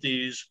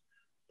casualties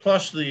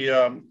plus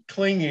the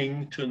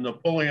clinging to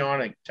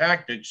Napoleonic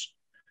tactics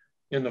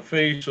in the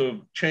face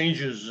of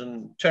changes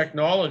in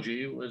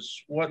technology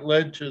was what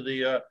led to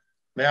the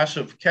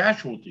massive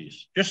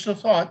casualties. Just a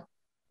thought.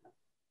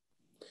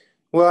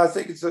 Well, I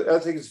think it's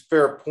a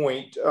fair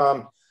point.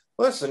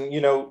 Listen,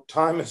 you know,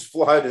 time has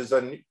flown as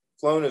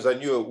I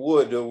knew it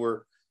would.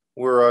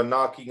 We're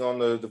knocking on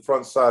the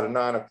front side of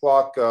 9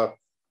 o'clock.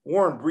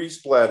 Warren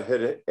Briesblatt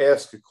had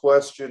asked a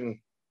question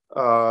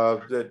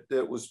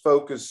that was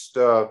focused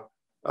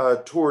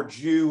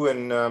towards you,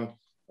 and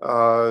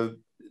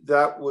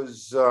that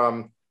was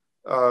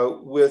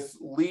with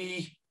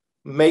Lee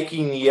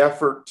making the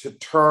effort to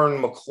turn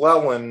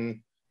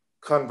McClellan.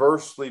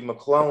 Conversely,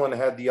 McClellan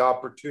had the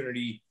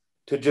opportunity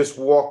to just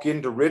walk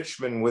into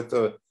Richmond with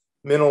a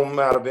minimal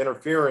amount of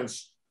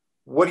interference.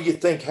 What do you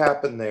think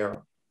happened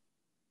there?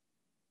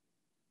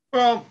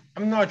 Well,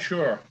 I'm not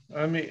sure.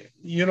 I mean,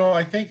 you know,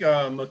 I think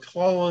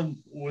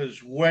McClellan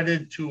was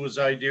wedded to his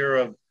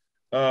idea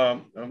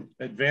of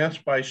advance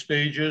by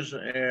stages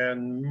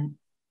and,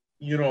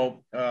 you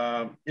know,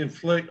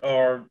 inflict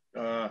or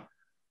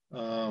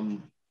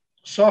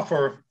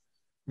suffer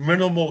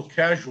minimal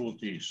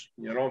casualties,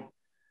 you know.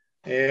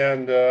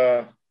 And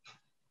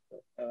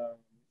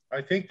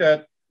I think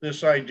that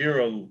this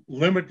idea of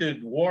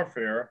limited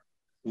warfare,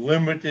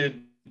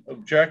 limited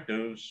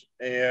objectives,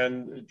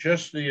 and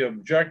just the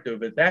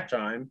objective at that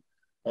time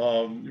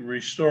of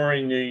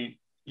restoring the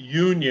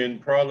Union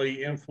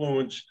probably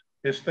influenced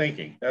his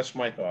thinking. That's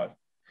my thought.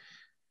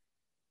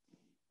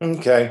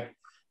 Okay.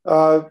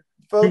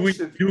 Folks,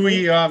 do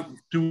we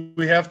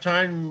have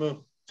time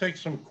to take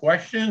some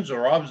questions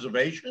or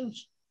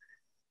observations?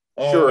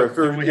 Sure.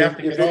 Do we have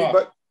to get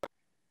off?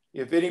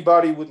 If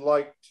anybody would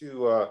like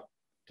to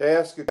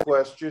ask a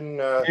question,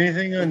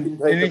 anything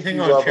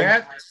on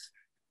chat?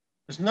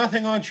 There's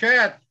nothing on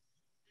chat.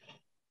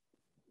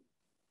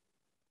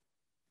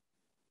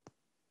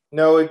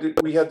 No,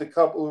 we had the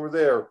couple over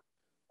there.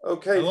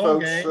 Okay,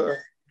 hello, folks.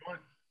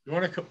 You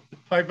want to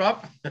pipe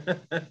up?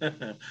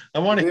 I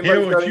want to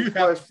hear what you have.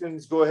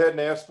 Questions, go ahead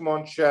and ask them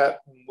on chat,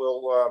 and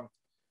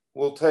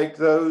we'll take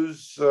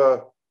those.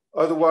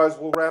 Otherwise,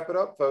 we'll wrap it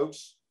up,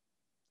 folks.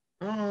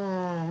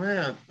 Oh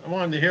man, I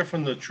wanted to hear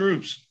from the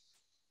troops.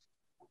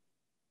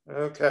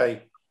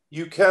 Okay,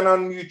 you can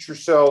unmute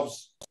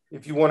yourselves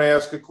if you want to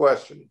ask a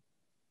question.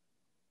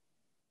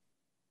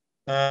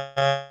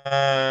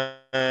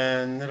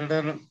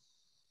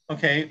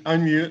 Okay,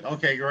 unmute.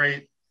 Okay,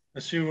 great.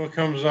 Let's see what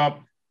comes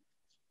up.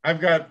 I've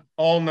got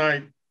all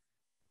night.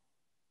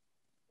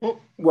 Oh.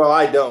 Well,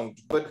 I don't,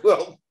 but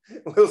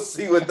we'll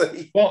see what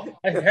they. Well,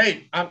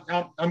 hey,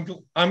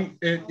 I'm.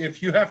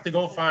 If you have to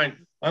go,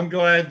 fine. I'm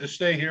glad to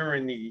stay here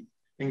and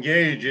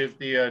engage. If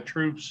the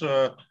troops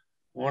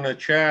want to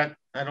chat,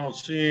 I don't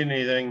see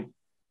anything.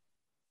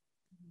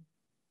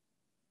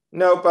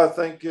 Nope, I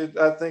think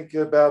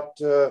about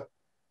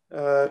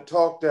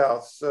talked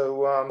out.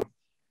 So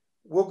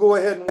we'll go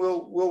ahead and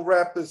we'll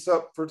wrap this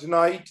up for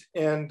tonight.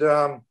 And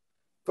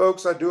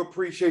folks, I do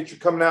appreciate you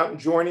coming out and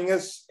joining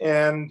us.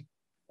 And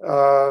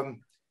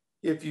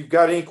if you've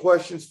got any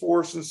questions for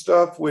us and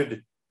stuff,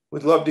 we'd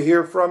love to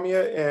hear from you.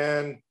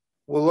 And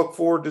we'll look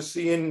forward to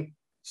seeing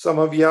some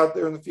of you out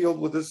there in the field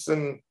with us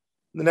in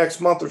the next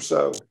month or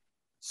so.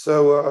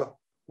 So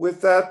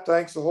with that,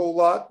 thanks a whole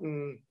lot.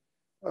 And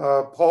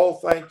Paul,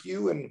 thank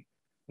you. And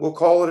we'll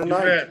call it a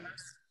night.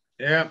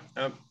 Yeah,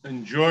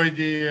 enjoyed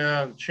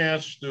the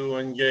chance to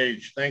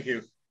engage. Thank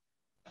you.